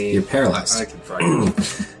do you strength. mean? You're paralyzed. I can fight.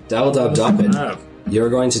 Dabbledob Doppet, you're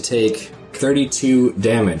going to take 32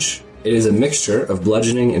 damage. It is a mixture of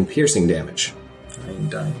bludgeoning and piercing damage. I ain't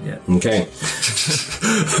dying yet. Okay.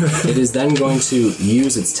 It is then going to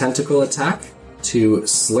use its tentacle attack to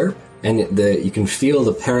slurp, and you can feel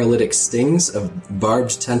the paralytic stings of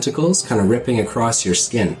barbed tentacles kind of ripping across your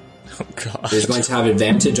skin. Oh, God. It is going to have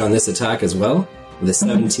advantage on this attack as well, with a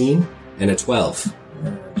 17 and a 12.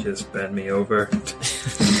 Just bend me over.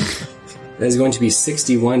 That is going to be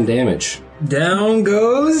 61 damage. Down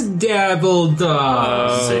goes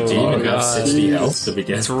Dabbledog. So do you even have God. 60 health to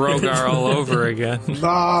begin? It's Rogar all over again.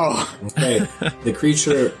 No! Okay, the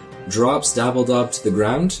creature drops Dabbledob to the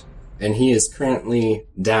ground, and he is currently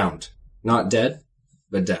downed. Not dead,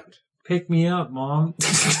 but downed. Pick me up, Mom.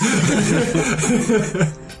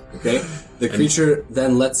 Okay? The creature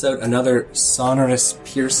then lets out another sonorous,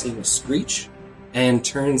 piercing screech and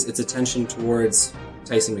turns its attention towards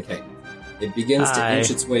Tyson McKay. It begins to Hi. inch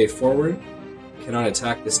its way forward. Cannot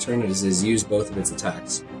attack this turn as it has used both of its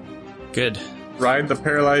attacks. Good. Ride the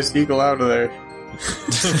paralyzed eagle out of there.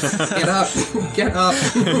 Get up! Get up!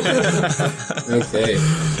 Okay.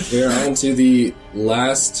 We are on to the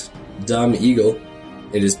last dumb eagle.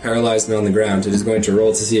 It is paralyzed and on the ground. It is going to roll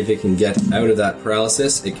to see if it can get out of that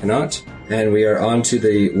paralysis. It cannot. And we are on to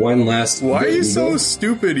the one last Why are you eagle. so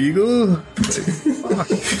stupid, eagle?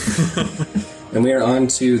 And we are on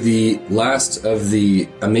to the last of the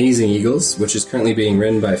amazing eagles, which is currently being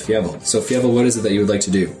ridden by Fievel. So Fievel, what is it that you would like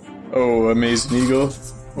to do? Oh, amazing eagle.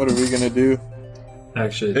 What are we gonna do?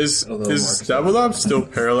 Actually, Is a little more Dabbledob still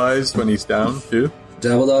paralyzed when he's down, too?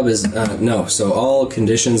 Dabbledob is, no, so all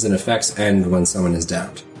conditions and effects end when someone is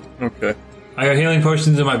downed. Okay. I got healing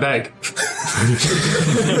potions in my bag.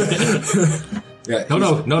 Yeah,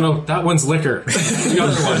 No, that one's liquor. The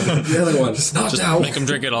other one. the other one. Just not down. Make him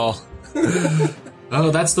drink it all. Oh,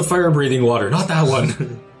 that's the fire-breathing water, not that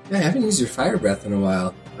one. Yeah, I haven't used your fire breath in a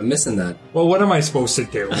while. I'm missing that. Well, what am I supposed to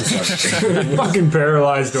do? I'm fucking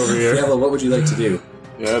paralyzed over here. Fievel, what would you like to do?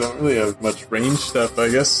 Yeah, I don't really have much range stuff, I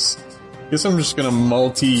guess. Guess I'm just gonna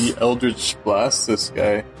multi-Eldritch Blast this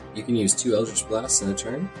guy. You can use 2 Eldritch Blasts in a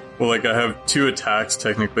turn. Well, like, I have 2 attacks,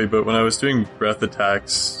 technically, but when I was doing breath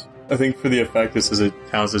attacks, I think for the effect, this is it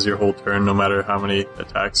counts as your whole turn, no matter how many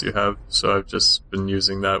attacks you have, so I've just been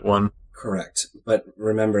using that one. Correct. But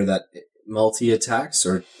remember that multi-attacks,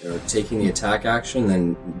 or taking the attack action,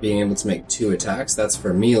 then being able to make 2 attacks, that's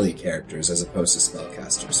for melee characters as opposed to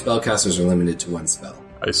spellcasters. Spellcasters are limited to 1 spell.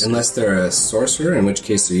 I see. Unless they're a sorcerer, in which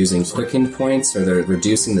case they're using quickened points, or they're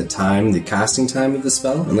reducing the casting time of the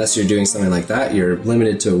spell. Unless you're doing something like that, you're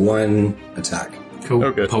limited to 1 attack. Go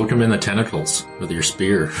Okay. poke him in the tentacles with your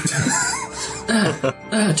spear.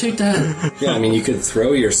 Take that. Yeah, I mean, you could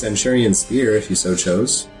throw your Centurion Spear if you so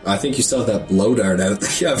chose. I think you still have that blow dart out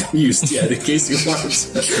that you haven't used yet, in case you want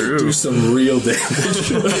to do some real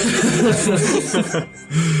damage.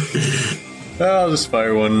 I'll just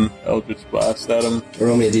fire one Eldritch Blast at him.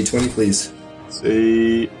 Roll me a d20, please.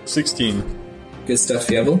 Say 16. Good stuff,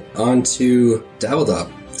 Fievel. On to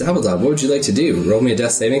Dabbledob. Dabbledob, what would you like to do? Roll me a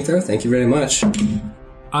death saving throw. Thank you very much.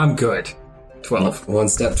 I'm good. 12. 1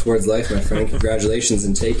 step towards life, my friend. Congratulations,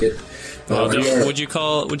 and take it. Would you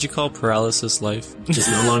call paralysis life? He's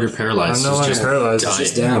no longer paralyzed. I'm no He's longer just paralyzed. dying.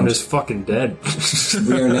 just down. I'm just fucking dead.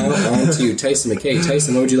 We are now on to Tyson McKay.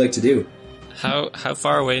 Tyson, what would you like to do? How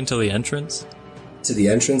far away until the entrance? To the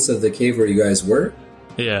entrance of the cave where you guys were?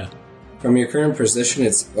 Yeah. From your current position,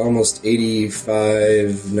 it's almost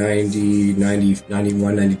 85, 90, 90,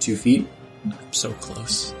 91, 92 feet. I'm so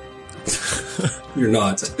close. You're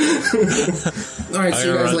not. Alright, see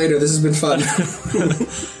you guys run. later. This has been fun.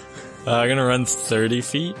 I'm gonna run 30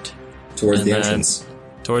 feet Towards the And then- entrance.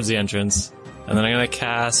 towards the entrance, and then I'm gonna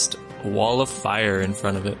cast a wall of fire in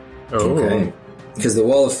front of it. Oh. Okay. Because the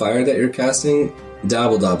wall of fire that you're casting,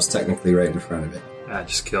 Dabbledob's technically right in front of it.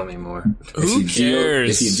 Just kill me more. Who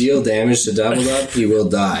cares? If you deal damage to Dabbledob, he will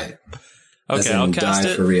die. As Okay, in I'll cast die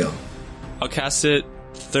it. for real. I'll cast it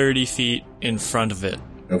 30 feet in front of it,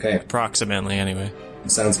 Okay, approximately. Anyway.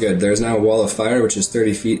 sounds good. There's now a wall of fire, which is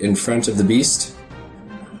 30 feet in front of the beast.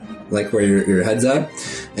 Like where your head's at.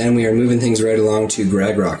 And we are moving things right along to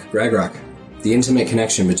Gragrock. Gragrock, the intimate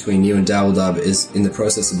connection between you and Dabbledob is in the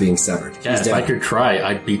process of being severed. Yeah, He's if I dead. could cry,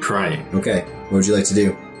 I'd be crying. Okay, what would you like to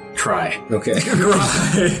do? Cry. Okay.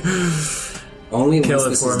 Only Kill once it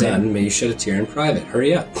this for is me. done may you shed a tear in private.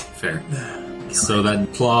 Hurry up. Fair. So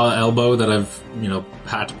that claw elbow that I've,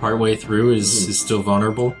 hacked part way through is still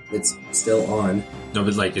vulnerable. It's still on. No,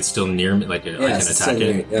 but like it's still near me, like I can Yes, it's attack still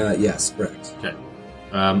it. near- yes, correct. Okay.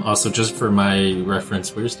 Also, just for my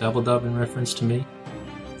reference, where's Dabbledob in reference to me?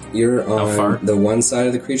 You're How far? on the one side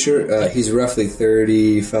of the creature. He's roughly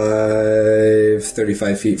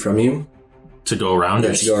 35 feet from you. To go around?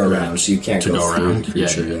 Yeah, to go around, so you can't to go go through around. the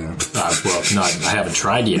creature, yeah. Well, not. I haven't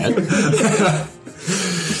tried yet.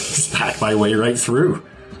 Just hack my way right through.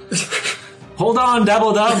 Hold on, I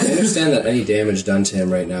Dabbledob. understand that any damage done to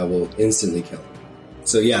him right now will instantly kill him.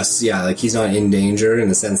 So yes, yeah, like he's not in danger in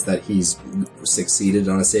the sense that he's succeeded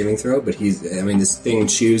on a saving throw, but this thing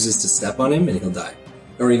chooses to step on him and he'll die.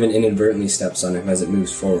 Or even inadvertently steps on him as it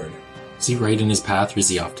moves forward. Is he right in his path, or is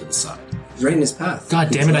he off to the side? right in his path.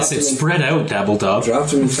 God You damn it, I dropped said him in- spread out, Dabbledob.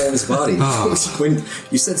 Dropped him in front of his body. When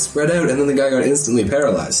you said spread out, and then the guy got instantly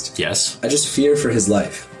paralyzed. Yes, I just fear for his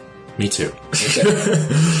life. me too. Okay.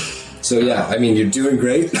 So yeah, I mean, you're doing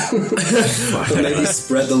great. But maybe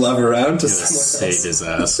spread the love around to someone Saved else. his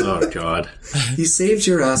ass. Oh, God. He saved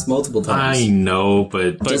your ass multiple times. I know,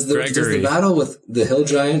 but does the Gregory- battle with the hill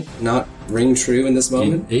giant not ring true in this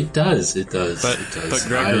moment? it does. It does. But it does. but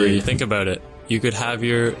Gregory, I- think about it. You could have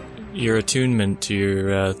your attunement to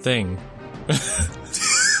your thing.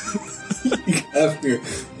 Have your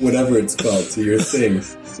whatever it's called to your thing,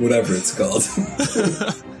 whatever it's called.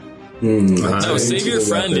 Oh, save your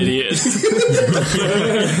friend, idiot.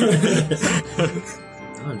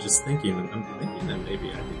 I'm just thinking. I'm thinking that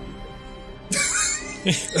maybe I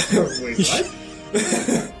could. Wait,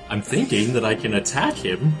 what? I'm thinking that I can attack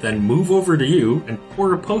him, then move over to you and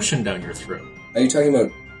pour a potion down your throat. Are you talking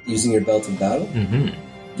about using your belt of battle? Mm-hmm.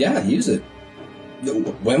 Yeah, use it.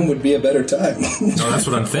 When would be a better time? No, that's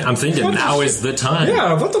what I'm thinking. Now is the time.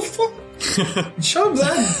 Yeah, what the fuck? Shove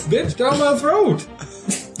that bitch down my throat.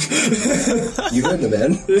 You heard the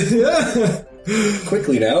man. Yeah.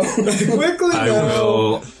 Quickly now. Quickly I now.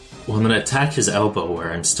 will. Well, I'm going to attack his elbow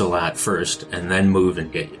where I'm still at first, and then move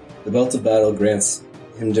and get you. The belt of battle grants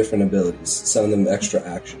him different abilities, some of them extra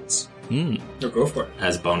actions. No, go for it.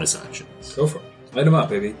 As bonus actions. Go for it. Light him up,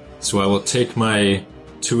 baby. So I will take my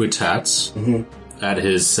 2 attacks at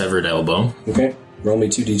his severed elbow. Okay, roll me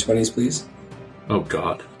 2 d20s, please. Oh,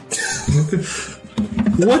 God.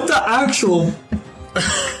 What the actual...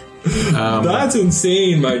 That's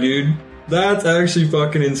insane, my dude. That's actually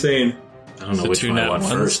fucking insane. I don't know So which 2 one I nat want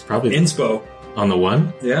ones? first. Probably Inspo. on the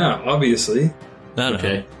 1? Yeah, obviously. No.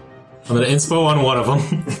 Okay. I'm going to inspo on one of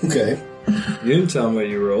them. Okay, You didn't tell me what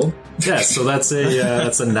you rolled. Yeah, so that's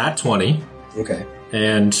a nat 20. okay,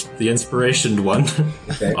 And the inspiration one,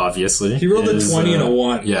 okay. obviously. He rolled a is, 20 and a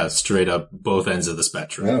 1. Yeah, straight up both ends of the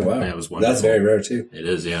spectrum. Oh, wow. Yeah, it was wonderful. That's very rare, too. It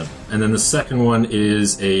is, yeah. And then the second one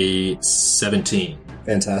is a 17.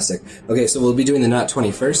 Fantastic. Okay, so we'll be doing the nat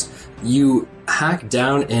 20 first. You hack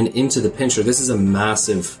down and into the pincher. This is a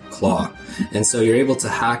massive claw. And so you're able to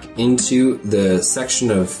hack into the section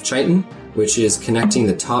of chitin, which is connecting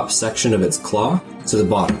the top section of its claw to the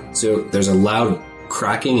bottom. So there's a loud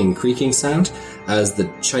cracking and creaking sound as the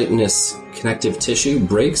chitinous connective tissue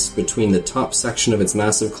breaks between the top section of its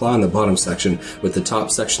massive claw and the bottom section, with the top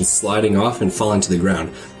section sliding off and falling to the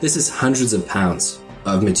ground. This is hundreds of pounds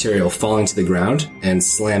of material falling to the ground and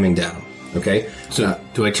slamming down. Okay? So,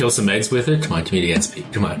 do I kill some eggs with it? Come on, give me the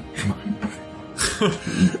XP. Come on.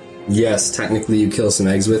 Yes, technically you kill some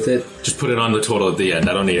eggs with it. Just put it on the total at the end.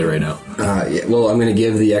 I don't need it right now. Yeah, well, I'm going to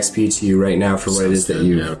give the XP to you right now for what it is that good.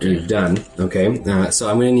 you've, Yeah, okay. you've done. Okay? So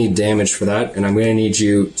I'm going to need damage for that, and I'm going to need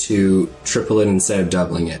you to triple it instead of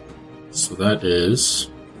doubling it. So that is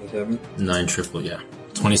 9 triple, yeah.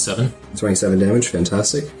 27. 27 damage,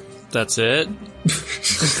 fantastic. That's it.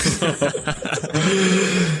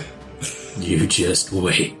 You just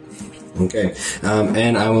wait. Okay.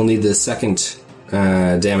 And I will need the second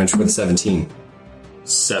damage for the 17.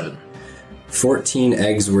 7. 14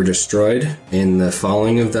 eggs were destroyed in the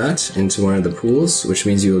falling of that into one of the pools, which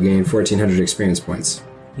means you will gain 1,400 experience points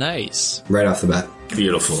Nice. right off the bat.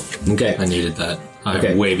 Beautiful. Okay. I needed that. I'm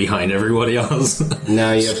Okay. way behind everybody else.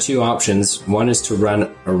 Now you have 2 options. One is to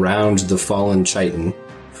run around the fallen chitin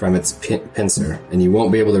from its pincer, and you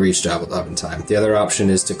won't be able to reach Dabbledob in time. The other option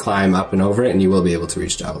is to climb up and over it, and you will be able to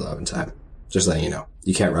reach Dabbledob in time. Just letting you know.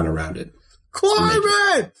 You can't run around it. Climb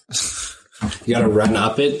it! You gotta run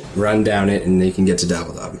up it, run down it, and then you can get to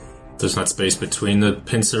Dabbledob. There's not space between the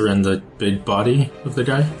pincer and the big body of the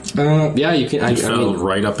guy. Yeah, you can. I Fell mean,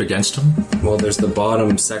 right up against him. well, there's the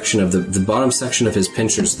bottom section of the bottom section of his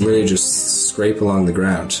pinchers literally just scrape along the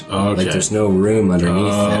ground. Okay. Like there's no room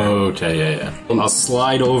underneath there. Okay, yeah. I'll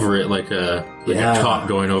slide over it like a Yeah. cop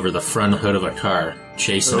going over the front hood of a car,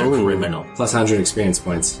 chasing a criminal. Plus 100 experience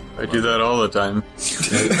points. I do that all the time.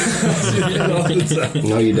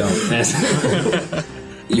 No, you don't.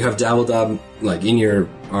 You have Dabbledob like in your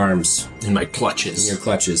arms, In my in clutches. your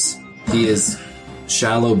clutches. He is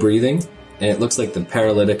shallow breathing, and it looks like the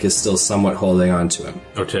paralytic is still somewhat holding on to him.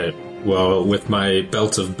 Okay, well, with my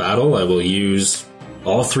belt of battle, I will use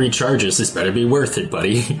all 3 charges. This better be worth it,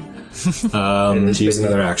 buddy. To use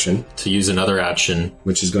another action, To use another action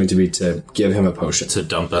which is going to be to give him a potion. to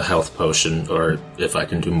dump a health potion, or if I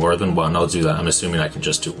can do more than one, I'll do that. I'm assuming I can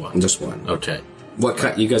just do one. Just one. Okay. What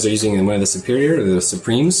kind? You guys are using one of the superior or the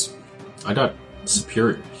supremes? I got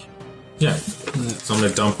superior. Yeah. So I'm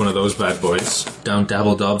gonna dump one of those bad boys down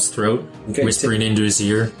Dabbledob's throat, Okay, whispering into his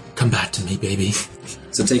ear, "Come back to me, baby."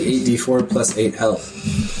 So take 8d4 plus 8 health.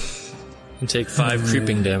 And take 5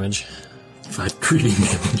 creeping damage. 5 creeping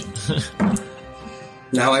damage.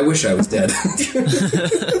 Now I wish I was dead.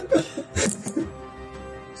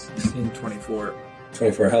 24.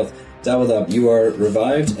 24 health. Dabbled up, you are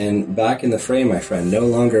revived and back in the fray, my friend. No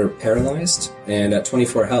longer paralyzed and at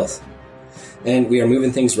 24 health. And we are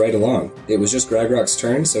moving things right along. It was just Gragrok's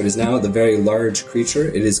turn, so it is now the very large creature.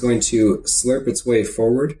 It is going to slurp its way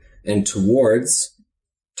forward and towards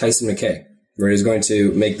Tyson McKay, where it is going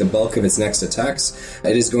to make the bulk of its next attacks.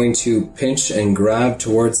 It is going to pinch and grab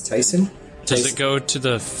towards Tyson. Does it go to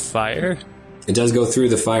the fire? It does go through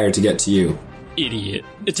the fire to get to you. Idiot.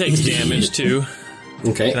 It takes damage too.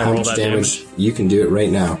 Okay, Can I how roll much that damage? You can do it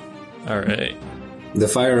right now. Alright. The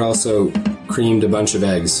fire also creamed a bunch of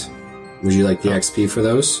eggs. Would you like the XP for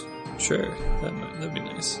those? Sure. That'd be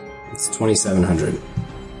nice. It's 2,700.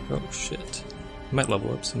 Oh shit. Might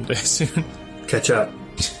level up someday soon. Catch up.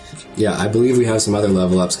 Yeah, I believe we have some other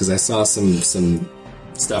level ups because I saw some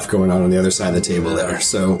stuff going on the other side of the table there.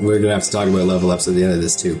 So we're going to have to talk about level ups at the end of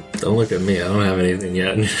this too. Don't look at me. I don't have anything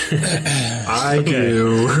yet. I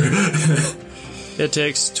do. It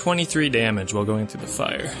takes 23 damage while going through the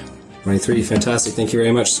fire. 23, fantastic. Thank you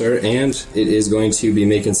very much, sir. And it is going to be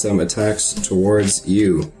making some attacks towards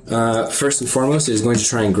you. First and foremost, it is going to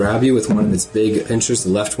try and grab you with one of its big pinchers, the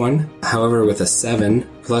left one. However, with a 7,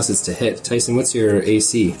 plus it's to hit. Tyson, what's your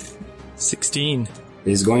AC? 16.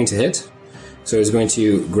 It is going to hit. So it is going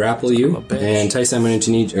to grapple you. And Tyson, I'm going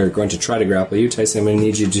to try to grapple you. Tyson, I'm going to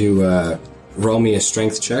need you to roll me a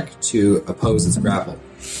strength check to oppose its grapple.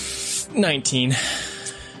 19.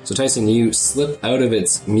 So Tyson, you slip out of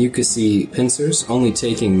its mucousy pincers, only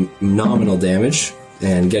taking nominal damage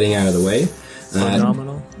and getting out of the way.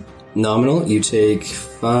 Phenomenal. Nominal, you take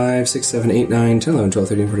 5, 6, 7, 8, 9, 10, 11, 12,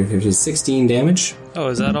 13, 14, 15, 16 damage. Oh,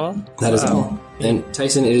 is that all? That is all. And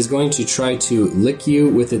Tyson, it is going to try to lick you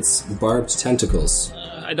with its barbed tentacles.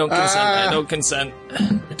 I don't consent. I don't consent.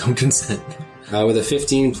 Don't consent. With a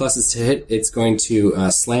 15 plus it's to hit, it's going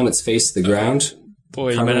to slam its face to the ground.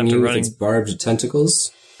 Boy, you might have covering to you run with its and... barbed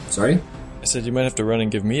tentacles. Sorry? I said you might have to run and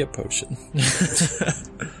give me a potion.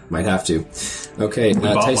 Might have to. Okay,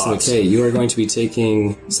 Tyson lots. McKay, you are going to be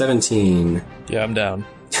taking 17. Yeah, I'm down.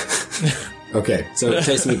 Okay, so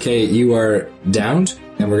Tyson McKay, you are downed,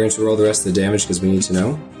 and we're going to roll the rest of the damage because we need to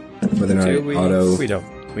know whether or not auto We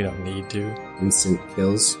don't need to. instant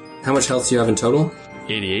kills. How much health do you have in total?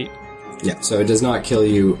 88. Yeah, so it does not kill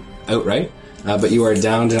you outright, but you are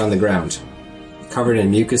downed and on the ground, covered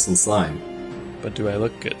in mucus and slime. But do I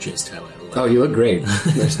look good? Just how I look. Oh, you look great.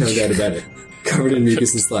 There's no doubt about it. Covered in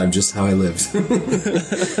mucus and slime, just how I lived.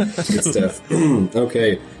 Good stuff.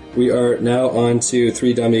 Okay, we are now on to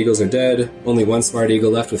 3 dumb eagles are dead. Only 1 smart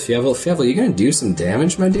eagle left with Fievel. Fievel, you gonna do some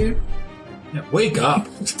damage, my dude? Yeah, wake up.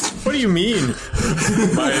 What do you mean?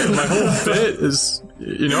 my whole bit is,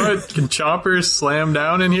 you know what? Can Chomper slam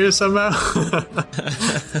down in here somehow?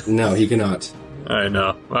 No, he cannot. I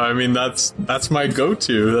know. I mean, that's my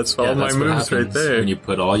go-to. That's all my that's what moves right happens there. when you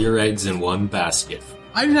put all your eggs in one basket.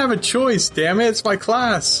 I didn't have a choice, damn it. It's my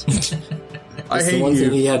class. I That's hate the one you.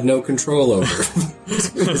 thing he had no control over.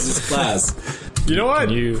 This is class. You know what?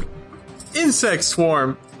 You... Insect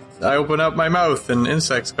swarm. I open up my mouth and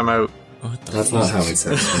insects come out. That's not how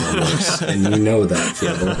insect swarm works, and you know that,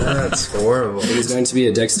 Fievel. That's horrible. It is going to be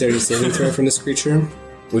a dexterity saving throw from this creature,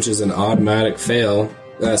 which is an automatic fail.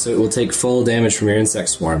 So it will take full damage from your insect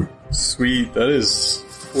swarm. Sweet. That is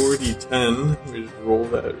 40-10. Let me just roll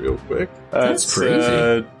that real quick. That's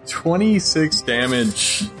crazy. 26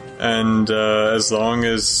 damage. And as long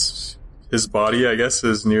as his body, I guess,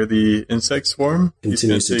 is near the insect swarm,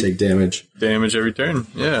 Continues to take damage. damage every turn.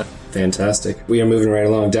 Yeah. Fantastic. We are moving right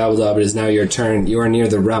along. Dabbledob, it is now your turn. You are near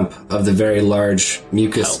the rump of the very large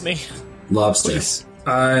mucus Help me. lobster.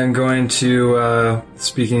 I'm going to,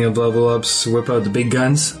 speaking of level ups, whip out the big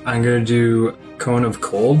guns. I'm going to do Cone of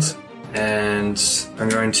Cold, and I'm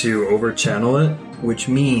going to overchannel it, which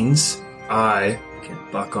means I can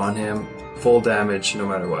buck on him full damage no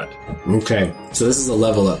matter what. Okay, so this is a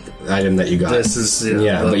level up item that you got. This is,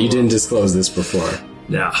 yeah, but you didn't disclose this before.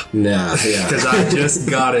 Yeah. Nah, yeah. Because I just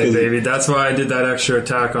got it, baby. That's why I did that extra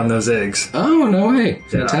attack on those eggs. Oh, no way.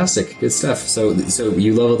 Fantastic. Good stuff. So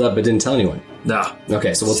you leveled up but didn't tell anyone. Nah.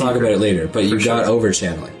 Okay, so we'll talk about it later, but you got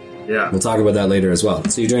overchanneling. Yeah. We'll talk about that later as well.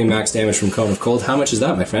 So you're doing max damage from Cone of Cold. How much is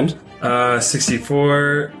that, my friend?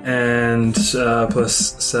 64 and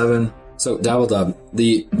plus 7. So, Dabbledob,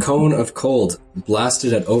 the Cone of Cold,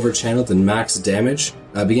 blasted at overchanneled and max damage,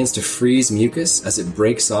 begins to freeze mucus as it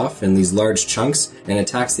breaks off in these large chunks and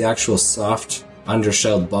attacks the actual soft,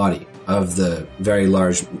 undershelled body of the very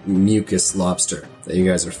large mucus lobster that you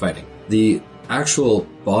guys are fighting. The actual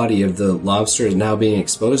body of the lobster is now being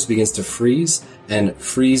exposed, begins to freeze, and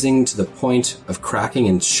freezing to the point of cracking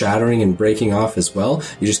and shattering and breaking off as well.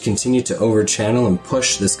 You just continue to over-channel and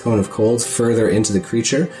push this cone of cold further into the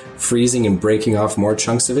creature, freezing and breaking off more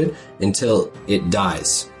chunks of it until it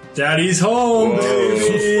dies. Daddy's home,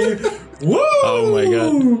 baby! Woo! Oh my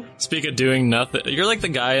god. Speak of doing nothing. You're like the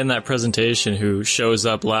guy in that presentation who shows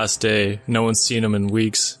up last day, no one's seen him in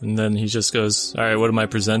weeks, and then he just goes, alright, what am I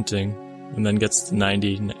presenting? And then gets to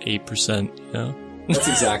 98%, you know? That's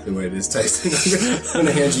exactly what it is, Tyson. I'm going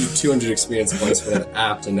to hand you 200 experience points for that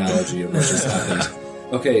apt analogy of what just happened.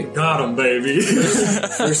 Okay. Got him, baby.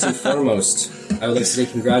 First and foremost, I would like to say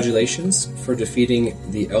congratulations for defeating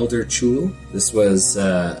the Elder Chul. This was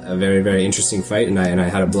a very, very interesting fight, and I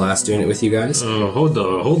had a blast doing it with you guys. Hold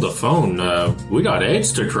the phone. We got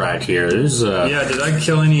eggs to crack here. There's Yeah, did I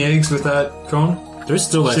kill any eggs with that cone? there's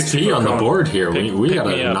still 60 XP on the cone. board here. We pick gotta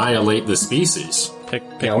me up. annihilate the species. Pick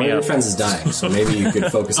Yeah, one me of your up. friends is dying, so maybe you could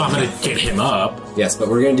focus I'm on gonna that. get him up. Yes, but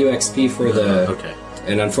we're going to do XP for the... Okay.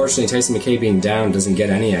 And unfortunately, Tyson McKay being down doesn't get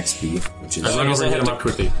any XP, which is... As long as I hit him up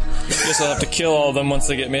quickly. Guess I'll have to kill all of them once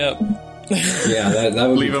they get me up. Yeah, that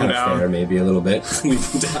would Leave be him kind of down. fair, maybe a little bit. Leave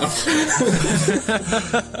him down.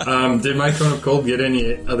 Did my cone of cold get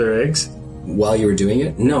any other eggs? While you were doing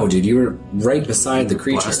it? No, dude, you were right beside the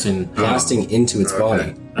creature. Blasting into its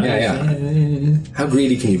body. Yeah. How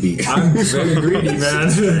greedy can you be? I'm very greedy, man.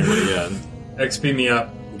 Yeah. XP me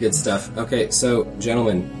up. Good stuff. Okay, so,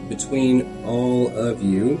 gentlemen, between all of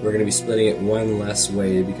you, we're going to be splitting it one less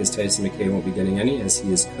way because Tyson McKay won't be getting any as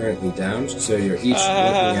he is currently down. So you're each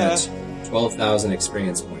looking at 12,000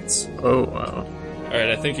 experience points. Oh, wow. Alright,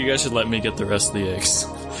 I think you guys should let me get the rest of the eggs.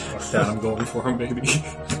 Yeah, I'm going for him, baby.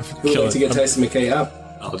 Who would like to get Tyson McKay up?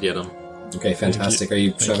 I'll get him. Okay, fantastic. Are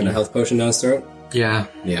you shoving a health potion down his throat? Yeah.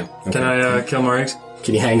 Yeah. Okay. Can I kill more eggs?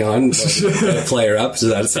 Can you hang on? Like, player up? Does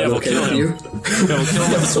that sound we'll okay kill with him. you? We'll kill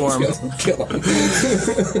him with the swarm. Kill him.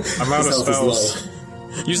 I'm out of His health is spells.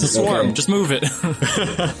 low. Use the swarm, Okay. just move it.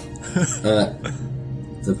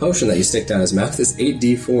 The potion that you stick down his mouth is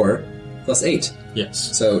 8d4 plus 8.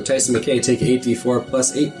 Yes. So, Tyson McKay, take 8d4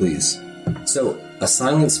 plus 8, please. So, a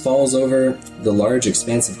silence falls over the large,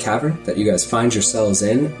 expansive cavern that you guys find yourselves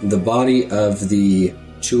in. The body of the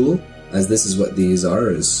Chul, as this is what these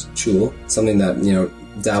are, is Chul. Something that,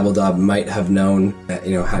 Dabbledob might have known,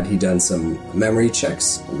 had he done some memory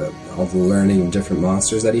checks about all the learning of different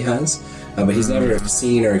monsters that he has. But he's never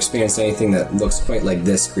seen or experienced anything that looks quite like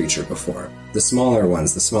this creature before. The smaller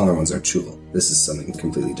ones are Chul. This is something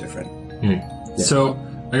completely different. So,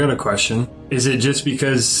 I got a question. Is it just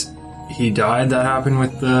because he died that happened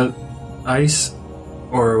with the ice?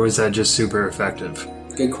 Or was that just super effective?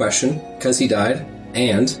 Good question. Because he died,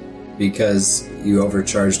 and because you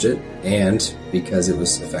overcharged it, and because it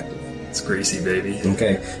was effective. It's greasy, baby.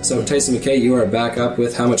 Okay, so Tyson McKay, you are back up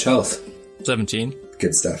with how much health? 17.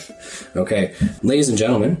 Good stuff. Okay, ladies and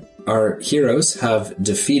gentlemen, our heroes have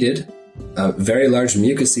defeated a very large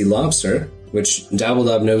mucousy lobster, which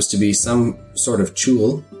Dabbledob knows to be some sort of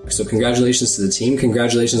Chul. So congratulations to the team,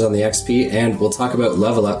 congratulations on the XP, and we'll talk about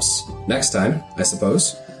level ups next time, I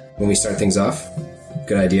suppose, when we start things off.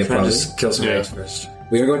 Good idea, Can I probably. just kill some eggs first?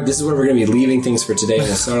 This is where we're going to be leaving things for today, and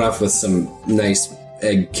we'll start off with some nice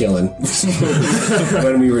egg killing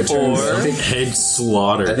when we return. Egg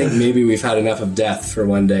slaughter. I think maybe we've had enough of death for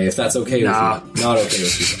one day, if that's okay Nah. with you. Not okay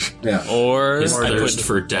with you. Yeah. Or His I thirst could,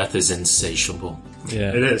 for death is insatiable. yeah,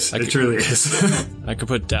 It is. It truly is. I could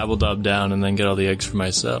put Dabbledob down and then get all the eggs for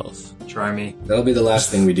myself. Try me. That'll be the last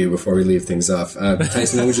thing we do before we leave things off.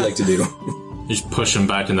 Tyson, what would you like to do? Just push him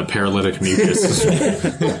back in the paralytic mucus.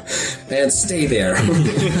 And stay there.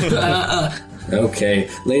 Okay.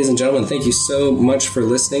 Ladies and gentlemen, thank you so much for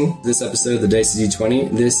listening to this episode of the Dicey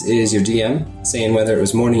D20. This is your DM saying whether it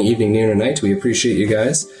was morning, evening, noon, or night. We appreciate you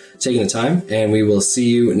guys taking the time, and we will see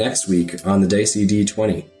you next week on the Dicey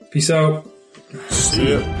D20. Peace out.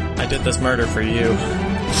 See ya. I did this murder for you.